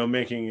 and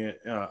making it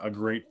a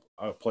great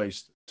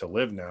place to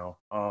live now.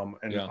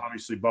 And Yeah.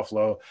 obviously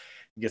Buffalo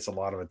gets a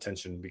lot of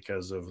attention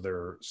because of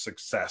their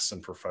success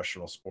in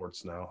professional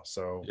sports now.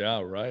 So Yeah.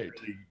 Right.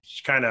 really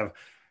kind of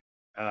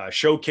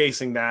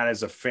showcasing that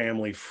as a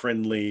family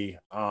friendly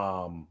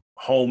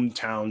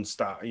hometown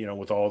style,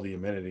 with all the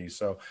amenities.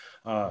 So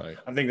Right.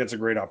 I think that's a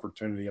great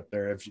opportunity up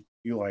there if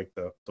you like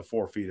the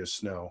 4 feet of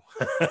snow.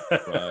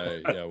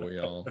 Right. Yeah. We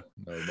all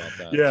know about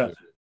that Yeah. too.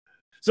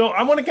 So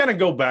I want to kind of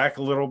go back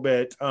a little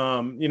bit,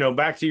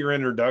 back to your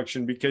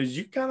introduction, because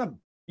you kind of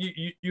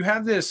you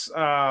have this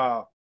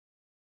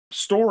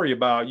story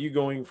about you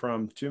going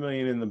from 2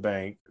 million in the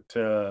bank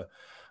to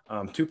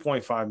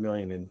 2.5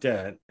 million in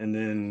debt, and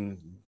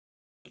then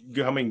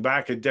coming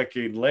back a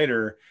decade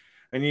later,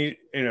 and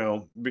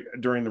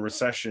during the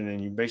recession,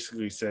 and you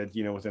basically said,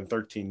 within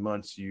 13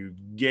 months you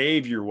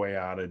gave your way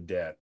out of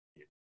debt.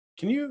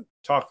 Can you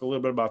talk a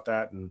little bit about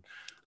that, and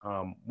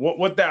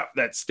what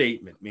that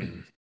statement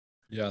means?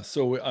 Yeah.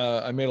 So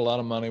I made a lot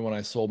of money when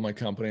I sold my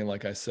company,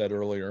 like I said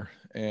earlier.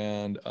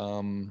 And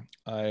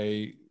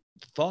I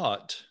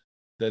thought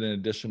that in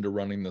addition to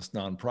running this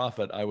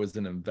nonprofit, I was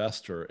an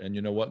investor. And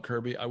you know what,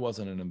 Kirby? I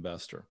wasn't an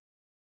investor.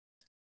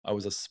 I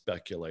was a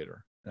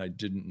speculator, and I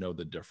didn't know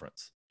the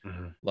difference.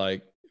 Mhm.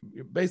 Like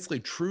basically,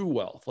 true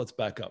wealth, let's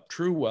back up.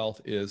 True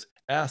wealth is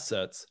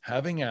assets,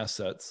 having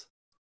assets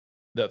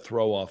that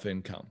throw off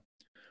income.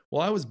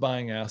 Well, I was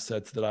buying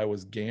assets that I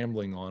was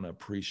gambling on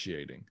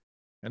appreciating.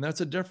 And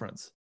that's a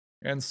difference.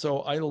 And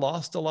so I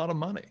lost a lot of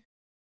money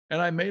and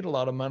I made a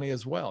lot of money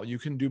as well. You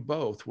can do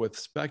both with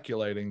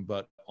speculating,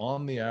 but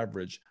on the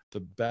average, the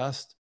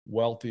best,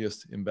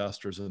 wealthiest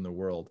investors in the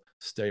world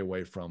stay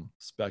away from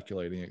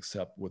speculating,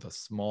 except with a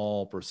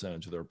small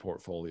percentage of their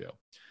portfolio.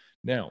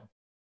 Now,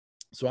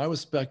 so I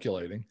was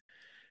speculating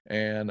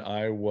and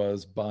I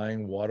was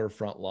buying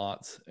waterfront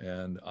lots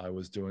and I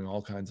was doing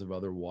all kinds of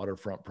other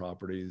waterfront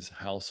properties,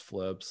 house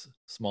flips,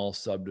 small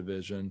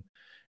subdivision,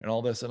 and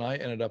all this. And I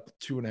ended up with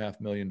 $2.5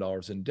 million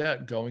in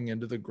debt going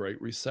into the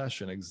Great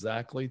Recession.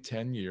 Exactly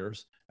 10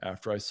 years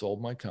after I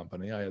sold my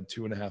company, I had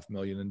 $2.5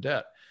 million in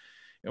debt.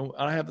 And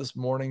I have this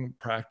morning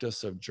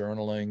practice of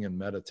journaling and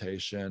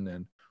meditation.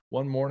 And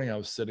one morning I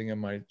was sitting in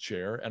my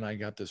chair and I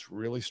got this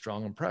really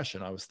strong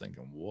impression. I was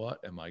thinking, what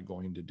am I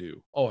going to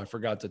do? Oh, I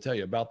forgot to tell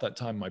you about that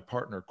time my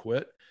partner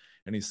quit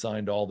and he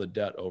signed all the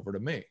debt over to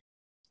me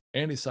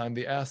and he signed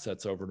the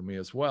assets over to me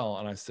as well.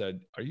 And I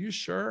said, are you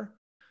sure?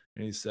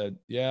 And he said,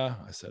 yeah.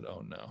 I said,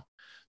 oh no.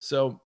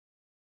 So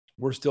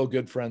we're still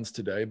good friends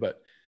today,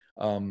 but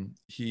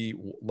he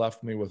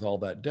left me with all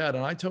that debt.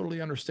 And I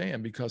totally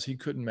understand because he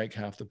couldn't make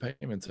half the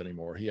payments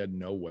anymore. He had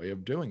no way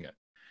of doing it.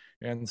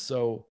 And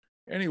so,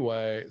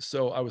 anyway,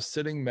 so I was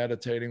sitting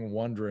meditating,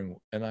 wondering,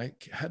 and I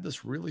had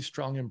this really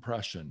strong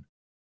impression,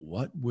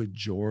 what would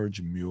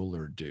George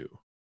Mueller do?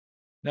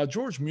 Now,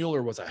 George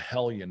Mueller was a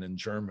hellion in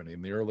Germany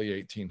in the early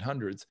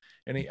 1800s,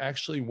 and he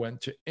actually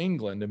went to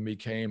England and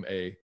became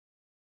a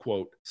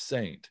quote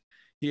saint.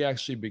 He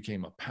actually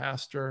became a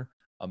pastor,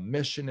 a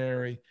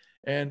missionary,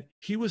 and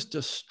he was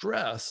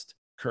distressed,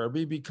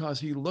 Kirby, because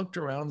he looked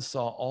around and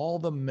saw all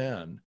the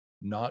men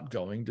not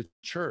going to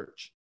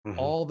church, Mhm.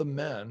 all the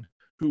men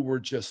who were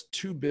just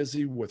too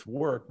busy with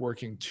work,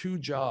 working two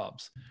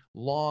jobs,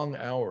 long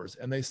hours.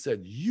 And they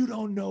said, you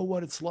don't know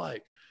what it's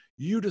like.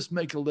 You just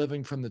make a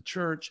living from the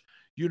church.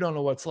 You don't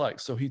know what it's like.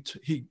 So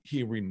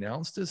he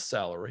renounced his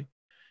salary.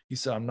 He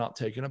said, I'm not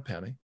taking a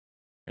penny.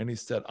 And he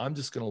said, I'm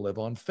just going to live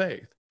on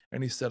faith.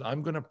 And he said,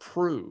 I'm going to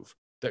prove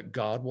that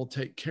God will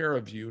take care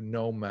of you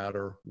no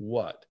matter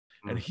what.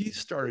 And Mm. he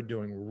started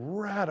doing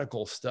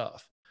radical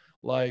stuff.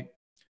 Like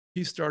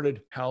he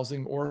started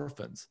housing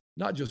orphans,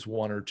 not just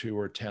one or two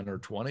or 10 or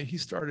 20. He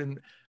started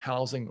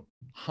housing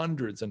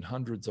hundreds and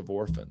hundreds of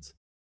orphans,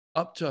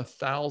 up to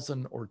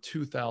 1,000 or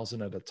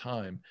 2,000 at a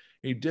time.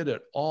 He did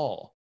it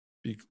all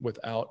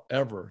without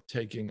ever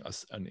taking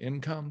an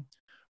income,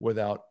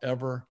 without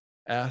ever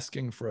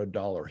asking for a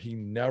dollar. He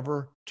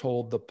never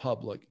told the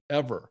public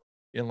ever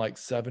in like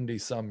 70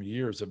 some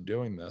years of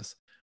doing this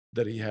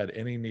that he had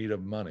any need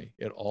of money.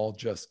 It all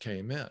just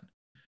came in.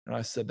 And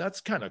I said, that's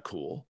kind of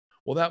cool.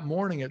 Well, that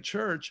morning at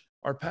church,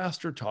 our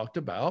pastor talked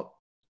about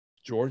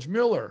George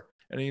Mueller,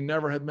 and he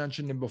never had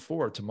mentioned him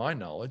before, to my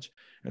knowledge.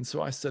 And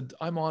so I said,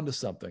 I'm on to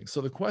something. So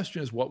the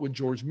question is, what would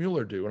George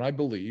Mueller do? And I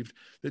believed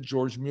that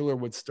George Mueller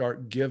would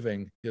start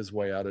giving his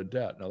way out of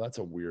debt. Now, that's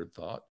a weird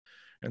thought.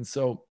 And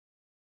so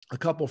a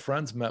couple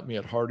friends met me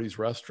at Hardee's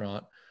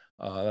restaurant.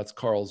 That's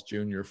Carl's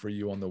Jr. for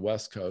you on the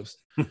West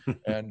Coast.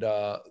 And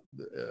a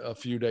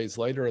few days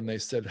later, and they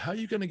said, how are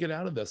you going to get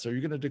out of this? Are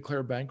you going to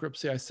declare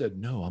bankruptcy? I said,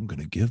 no, I'm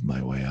going to give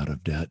my way out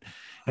of debt.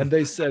 And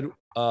they said,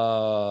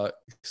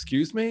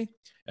 Excuse me?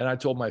 And I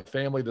told my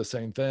family the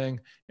same thing.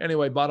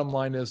 Anyway, bottom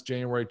line is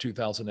January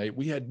 2008,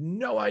 we had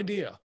no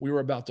idea we were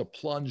about to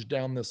plunge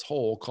down this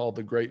hole called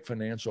the Great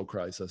Financial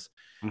Crisis.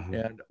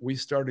 Mhm. And we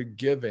started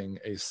giving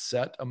a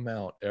set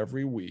amount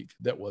every week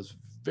that was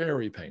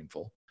very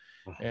painful.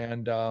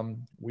 Mhm.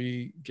 And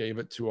we gave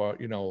it to our,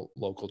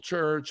 local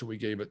church. We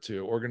gave it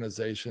to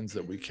organizations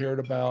that we cared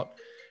about.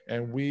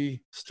 And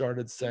we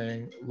started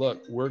saying,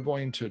 look, we're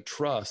going to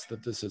trust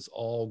that this is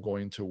all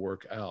going to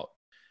work out.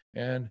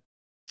 And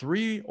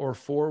 3 or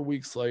 4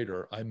 weeks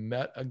later, I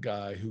met a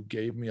guy who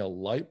gave me a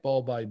light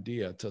bulb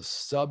idea to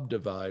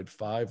subdivide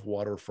 5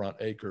 waterfront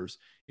acres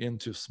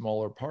into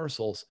smaller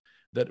parcels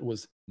that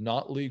was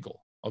not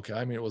legal. Okay.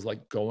 I mean, it was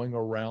like going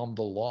around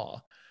the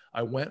law.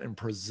 I went and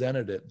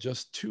presented it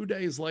just 2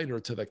 days later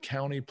to the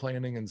county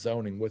planning and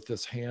zoning with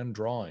this hand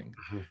drawing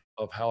Mhm.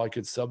 of how I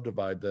could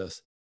subdivide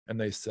this. And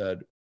they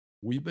said,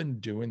 we've been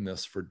doing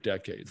this for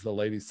decades. The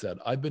lady said,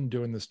 I've been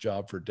doing this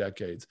job for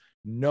decades.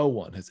 No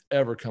one has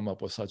ever come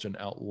up with such an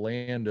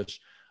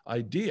outlandish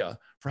idea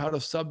for how to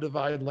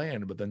subdivide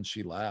land. But then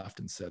she laughed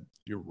and said,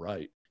 you're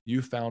right.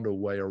 You found a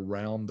way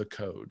around the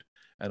code,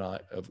 and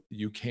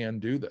you can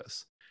do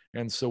this.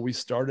 And so we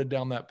started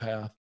down that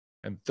path.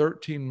 And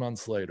 13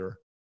 months later,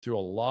 through a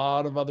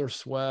lot of other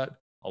sweat,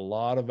 a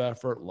lot of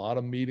effort, a lot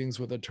of meetings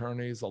with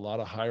attorneys, a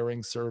lot of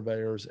hiring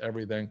surveyors,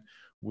 everything,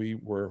 we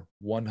were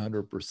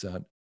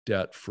 100%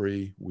 debt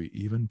free. We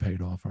even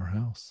paid off our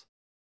house.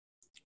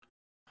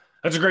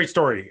 That's a great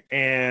story.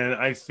 And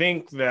I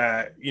think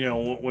that,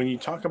 when you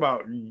talk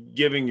about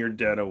giving your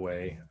debt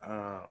away,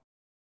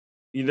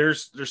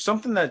 there's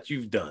something that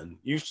you've done.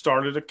 You've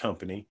started a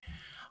company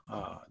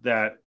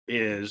that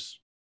is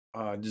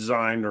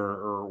designed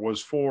or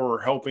was for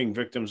helping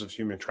victims of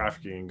human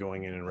trafficking and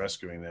going in and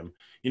rescuing them,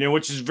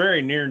 which is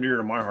very near and dear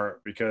to my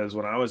heart because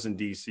when I was in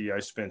DC, I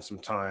spent some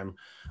time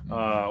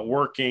Mhm.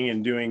 working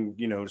and doing,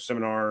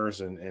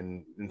 seminars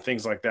and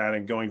things like that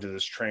and going to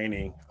this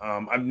training.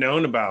 I've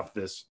known about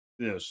this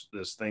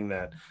thing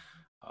that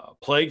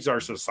plagues our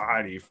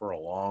society for a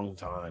long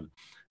time.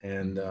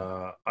 And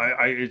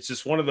Mhm. it's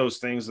just one of those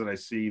things that I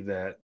see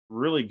that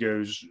really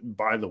goes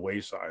by the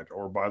wayside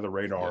or by the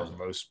radar Yeah. of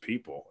most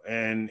people.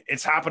 And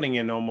it's happening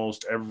in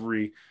almost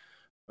every,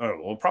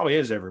 well, it probably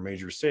is every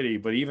major city,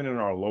 but even in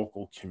our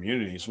local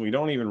communities, we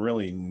don't even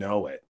really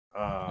know it.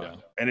 Yeah.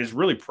 And it's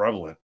really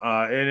prevalent.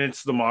 And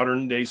it's the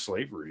modern day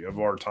slavery of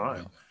our Yeah.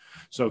 time.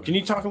 So, can Right.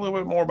 you talk a little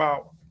bit more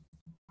about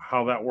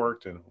how that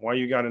worked and why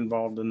you got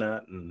involved in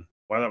that and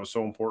why that was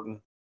so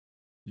important?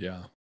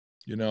 Yeah.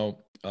 You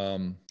know,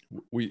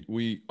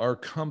 our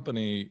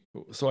company,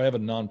 so I have a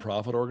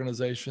nonprofit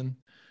organization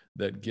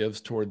that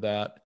gives toward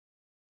that.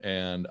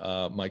 And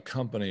my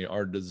company,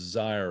 our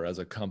desire as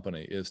a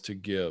company is to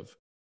give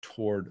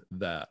toward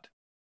that.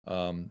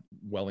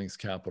 Wellings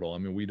Capital, I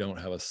mean, we don't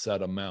have a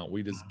set amount.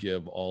 We just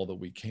give all that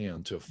we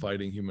can to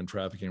fighting human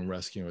trafficking and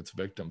rescuing its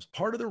victims.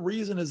 Part of the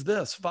reason is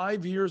this: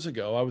 5 years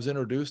ago, I was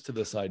introduced to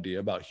this idea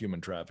about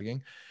human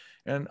trafficking,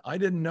 and I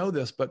didn't know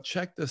this, but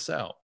check this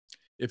out.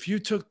 If you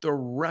took the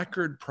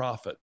record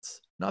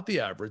profits, not the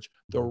average,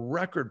 the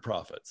record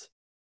profits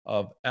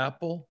of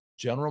Apple,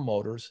 General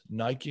Motors,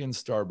 Nike, and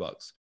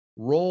Starbucks,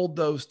 rolled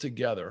those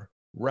together,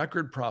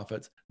 record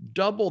profits,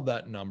 doubled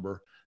that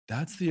number.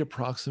 That's the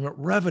approximate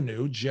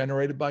revenue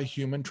generated by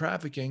human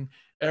trafficking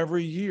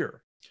every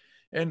year.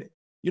 And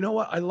you know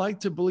what? I like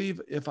to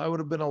believe if I would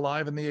have been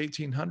alive in the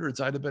 1800s,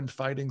 I'd have been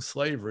fighting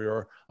slavery,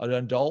 or an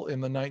adult in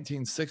the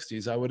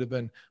 1960s, I would have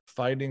been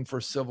fighting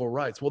for civil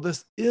rights. Well,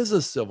 this is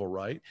a civil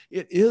right.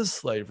 It is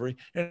slavery,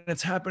 and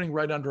it's happening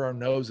right under our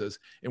noses.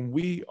 And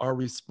we are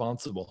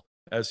responsible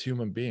as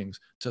human beings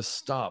to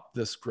stop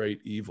this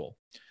great evil.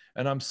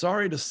 And I'm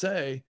sorry to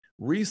say,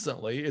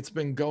 recently it's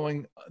been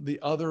going the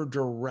other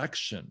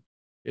direction.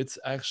 It's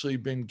actually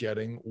been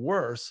getting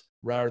worse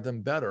rather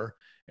than better.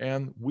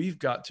 And we've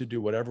got to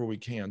do whatever we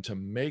can to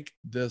make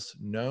this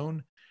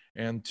known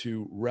and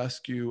to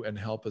rescue and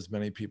help as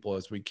many people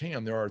as we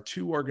can. There are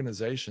 2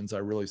 organizations I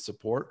really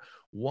support.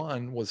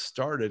 One was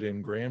started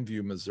in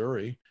Grandview,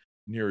 Missouri,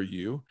 near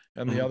you,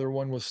 and the Mhm. other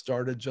one was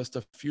started just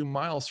a few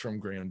miles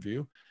from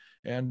Grandview.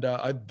 And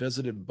I've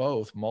visited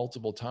both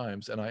multiple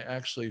times, and I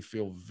actually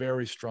feel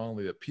very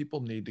strongly that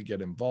people need to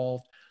get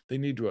involved. They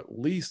need to at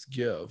least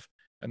give,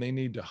 and they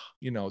need to,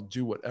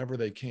 do whatever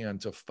they can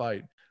to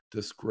fight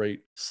this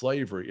great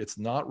slavery. It's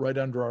not right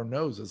under our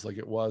noses like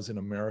it was in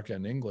America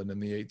and England in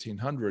the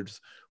 1800s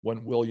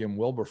when William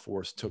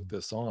Wilberforce took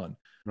this on.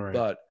 Right.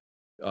 But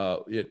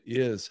it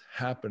is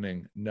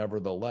happening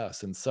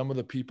nevertheless. And some of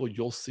the people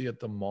you'll see at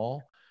the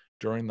mall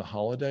during the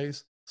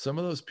holidays, some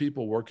of those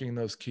people working in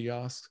those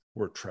kiosks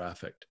were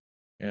trafficked.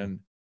 Mm. And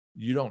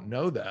you don't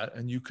know that.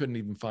 And you couldn't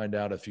even find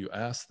out if you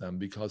asked them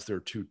because they're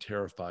too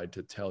terrified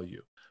to tell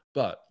you.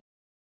 But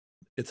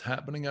it's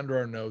happening under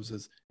our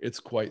noses. It's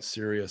quite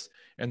serious.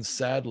 And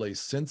sadly,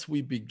 since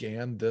we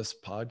began this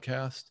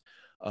podcast,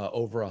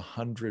 over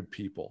 100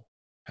 people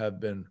have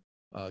been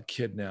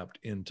kidnapped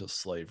into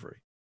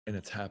slavery, and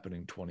it's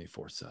happening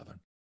 24/7.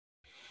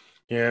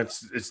 Yeah,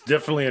 it's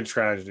definitely a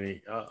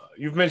tragedy.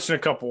 You've mentioned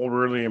a couple of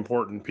really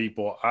important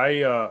people.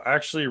 I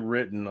actually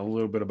written a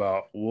little bit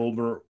about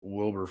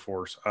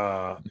Wilberforce,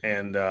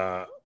 and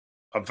I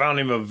found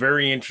him a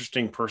very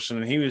interesting person.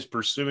 And he was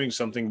pursuing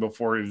something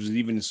before it was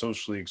even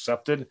socially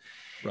accepted.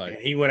 Right.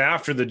 And he went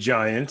after the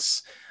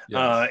giants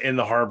Yes. in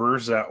the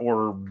harbors that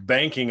were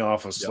banking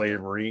off of Yep.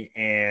 slavery, Yep.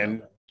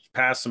 and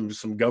passed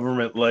some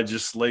government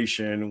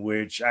legislation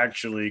which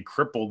actually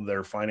crippled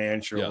their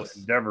financial Yes.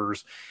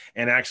 endeavors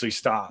and actually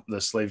stopped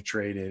the slave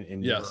trade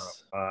in Europe.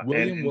 Yes.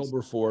 William And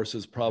Wilberforce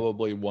is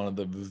probably one of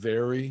the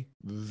very,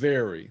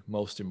 very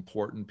most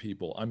important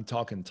people. I'm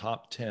talking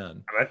top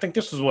 10 I think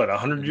this was what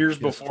 100 in years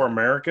before history.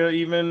 America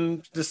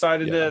even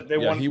decided Yeah. that they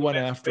Yeah. wanted to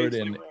emancipate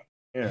slavery.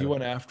 He Yeah,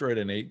 went after it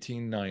in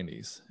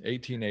 1890s,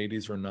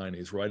 1880s or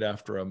 90s, right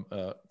after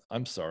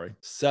I'm sorry, yeah.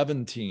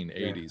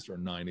 1780s or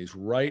 90s,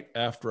 right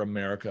after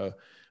America.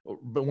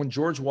 But when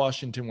George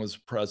Washington was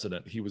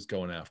president, he was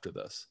going after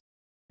this.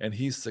 And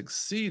he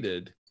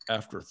succeeded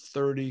after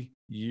 30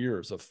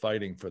 years of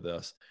fighting for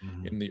this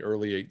Mhm. in the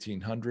early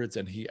 1800s.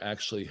 And he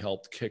actually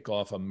helped kick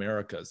off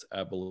America's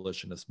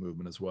abolitionist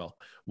movement as well.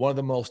 One of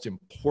the most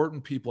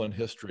important people in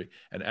history,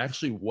 and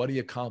actually what he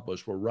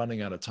accomplished, we're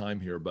running out of time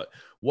here, but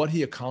what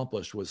he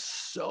accomplished was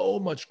so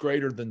much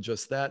greater than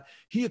just that.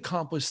 He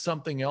accomplished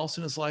something else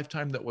in his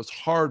lifetime that was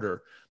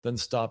harder than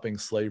stopping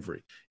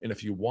slavery. And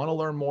if you want to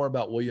learn more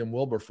about William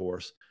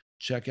Wilberforce,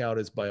 check out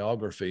his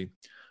biography,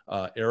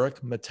 Eric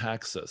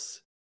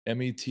Metaxas,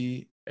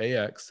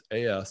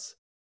 Metaxas.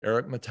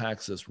 Eric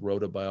Metaxas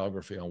wrote a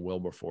biography on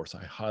Wilberforce.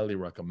 I highly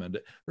recommend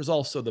it. There's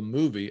also the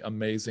movie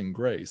Amazing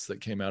Grace that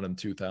came out in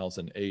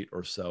 2008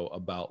 or so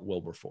about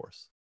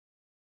Wilberforce.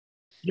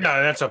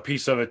 Yeah, that's a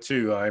piece of it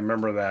too. I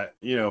remember that,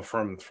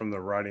 from the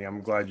writing.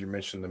 I'm glad you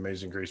mentioned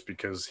Amazing Grace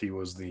because he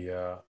was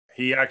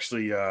he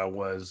actually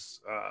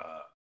was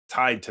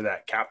tied to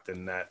that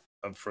captain that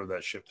for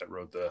that ship that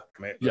wrote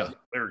Yeah, the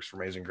lyrics for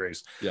Amazing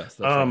Grace. yes, that's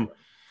right. Um,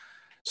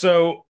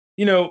 so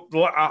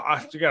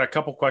I got a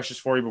couple questions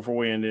for you before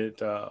we end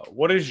it.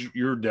 What is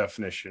your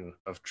definition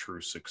of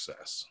true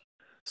success?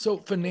 So,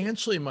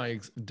 financially, my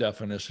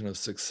definition of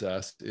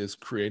success is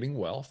creating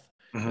wealth.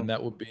 Hmm. And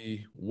that would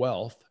be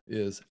wealth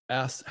is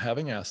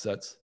having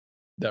assets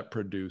that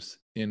produce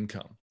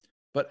income.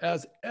 But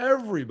as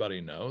everybody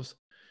knows,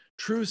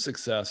 true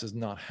success is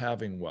not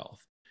having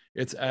wealth.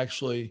 It's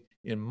actually,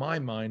 in my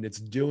mind, it's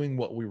doing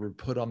what we were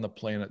put on the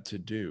planet to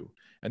do.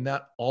 And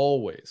that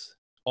always,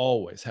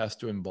 always has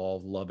to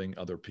involve loving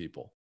other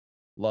people,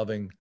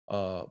 loving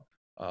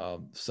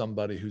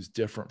somebody who's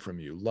different from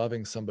you,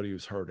 loving somebody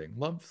who's hurting,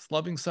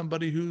 loving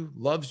somebody who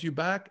loves you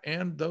back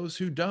and those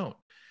who don't.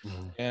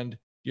 Hmm. And,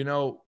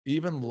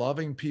 even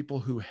loving people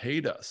who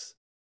hate us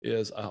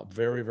is a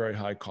very, very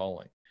high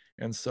calling.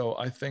 And so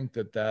I think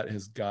that that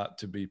has got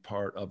to be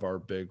part of our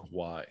big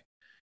why.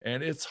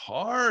 And it's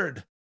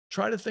hard.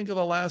 Try to think of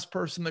the last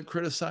person that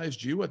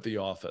criticized you at the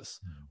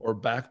office or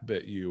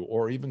backbit you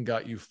or even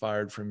got you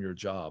fired from your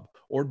job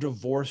or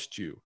divorced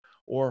you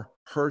or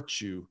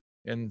hurt you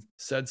and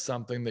said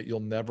something that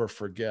you'll never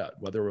forget,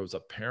 whether it was a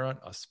parent,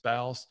 a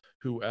spouse,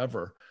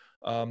 whoever.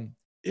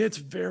 It's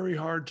very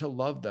hard to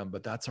love them,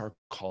 but that's our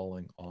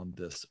calling on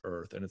this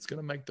earth. And it's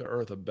going to make the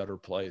earth a better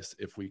place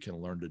if we can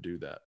learn to do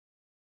that.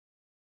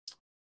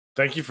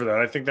 Thank you for that.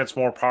 I think that's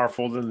more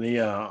powerful than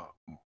the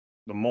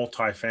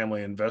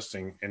multifamily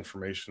investing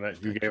information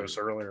that you Thank gave us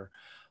you. earlier.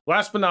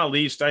 Last but not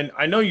least,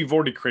 I know you've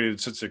already created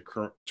such a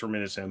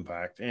tremendous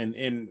impact, and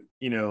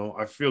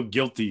I feel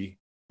guilty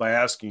by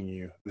asking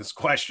you this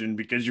question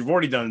because you've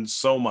already done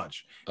so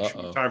much. It should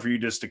be Uh-oh. time for you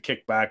just to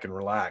kick back and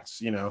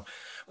relax.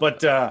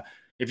 But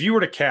if you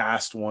were to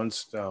cast one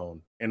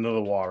stone into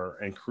the water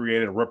and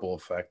create a ripple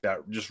effect that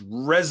just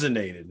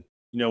resonated,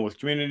 with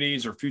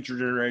communities or future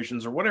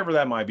generations or whatever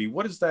that might be,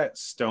 what is that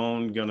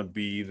stone going to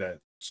be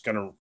that's going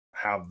to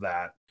have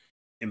that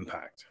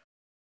impact?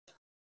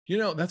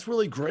 That's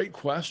really great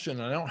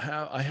question.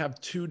 I have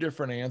two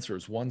different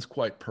answers. One's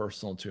quite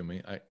personal to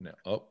me.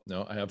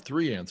 No, I have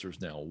three answers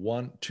now.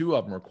 Two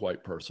of them are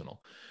quite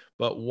personal,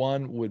 but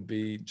one would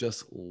be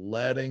just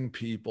letting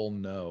people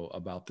know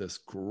about this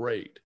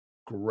great,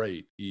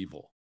 great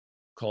evil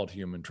called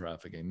human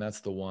trafficking. That's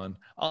the one.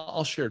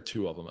 I'll share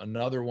two of them.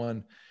 Another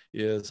one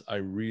is I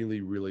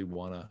really, really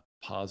want to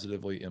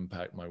positively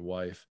impact my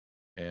wife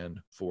and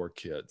four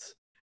kids.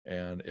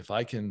 And if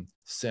I can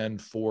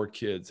send four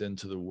kids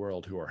into the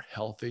world who are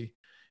healthy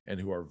and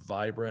who are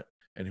vibrant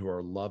and who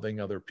are loving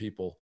other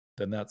people,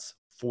 then that's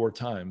four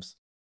times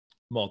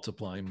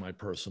multiplying my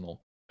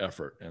personal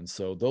effort. And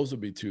so those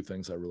would be two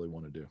things I really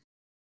want to do.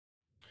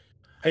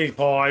 Hey,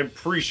 Paul, I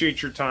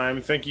appreciate your time.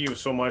 Thank you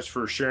so much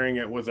for sharing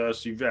it with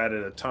us. You've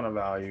added a ton of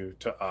value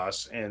to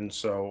us. And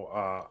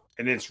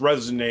it's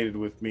resonated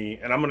with me.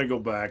 And I'm going to go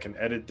back and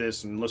edit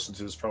this and listen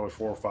to this probably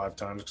 4 or 5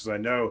 times because I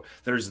know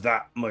there's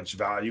that much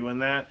value in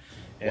that.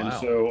 And Wow.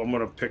 so I'm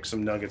going to pick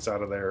some nuggets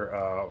out of there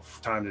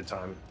time to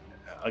time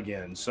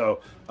again.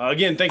 So,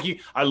 again, thank you.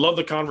 I love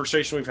the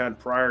conversation we've had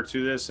prior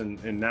to this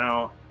and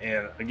now.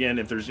 And again,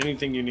 if there's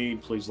anything you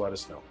need, please let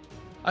us know.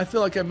 I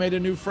feel like I made a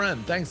new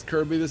friend. Thanks,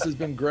 Kirby. This has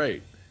been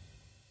great.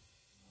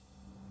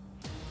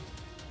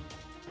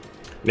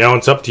 Now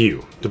it's up to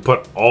you to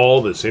put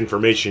all this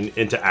information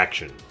into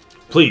action.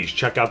 Please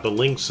check out the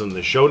links in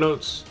the show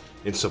notes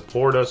and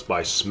support us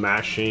by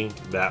smashing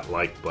that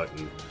like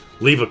button.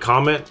 Leave a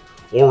comment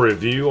or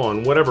review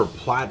on whatever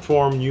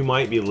platform you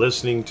might be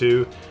listening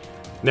to.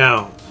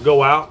 Now,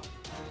 go out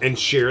and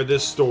share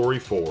this story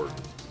forward.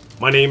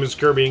 My name is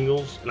Kirby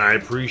Ingalls, and I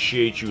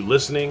appreciate you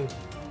listening,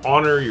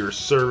 honor your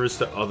service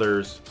to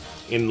others,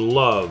 and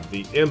love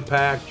the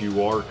impact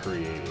you are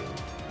creating.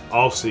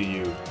 I'll see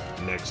you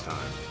next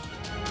time.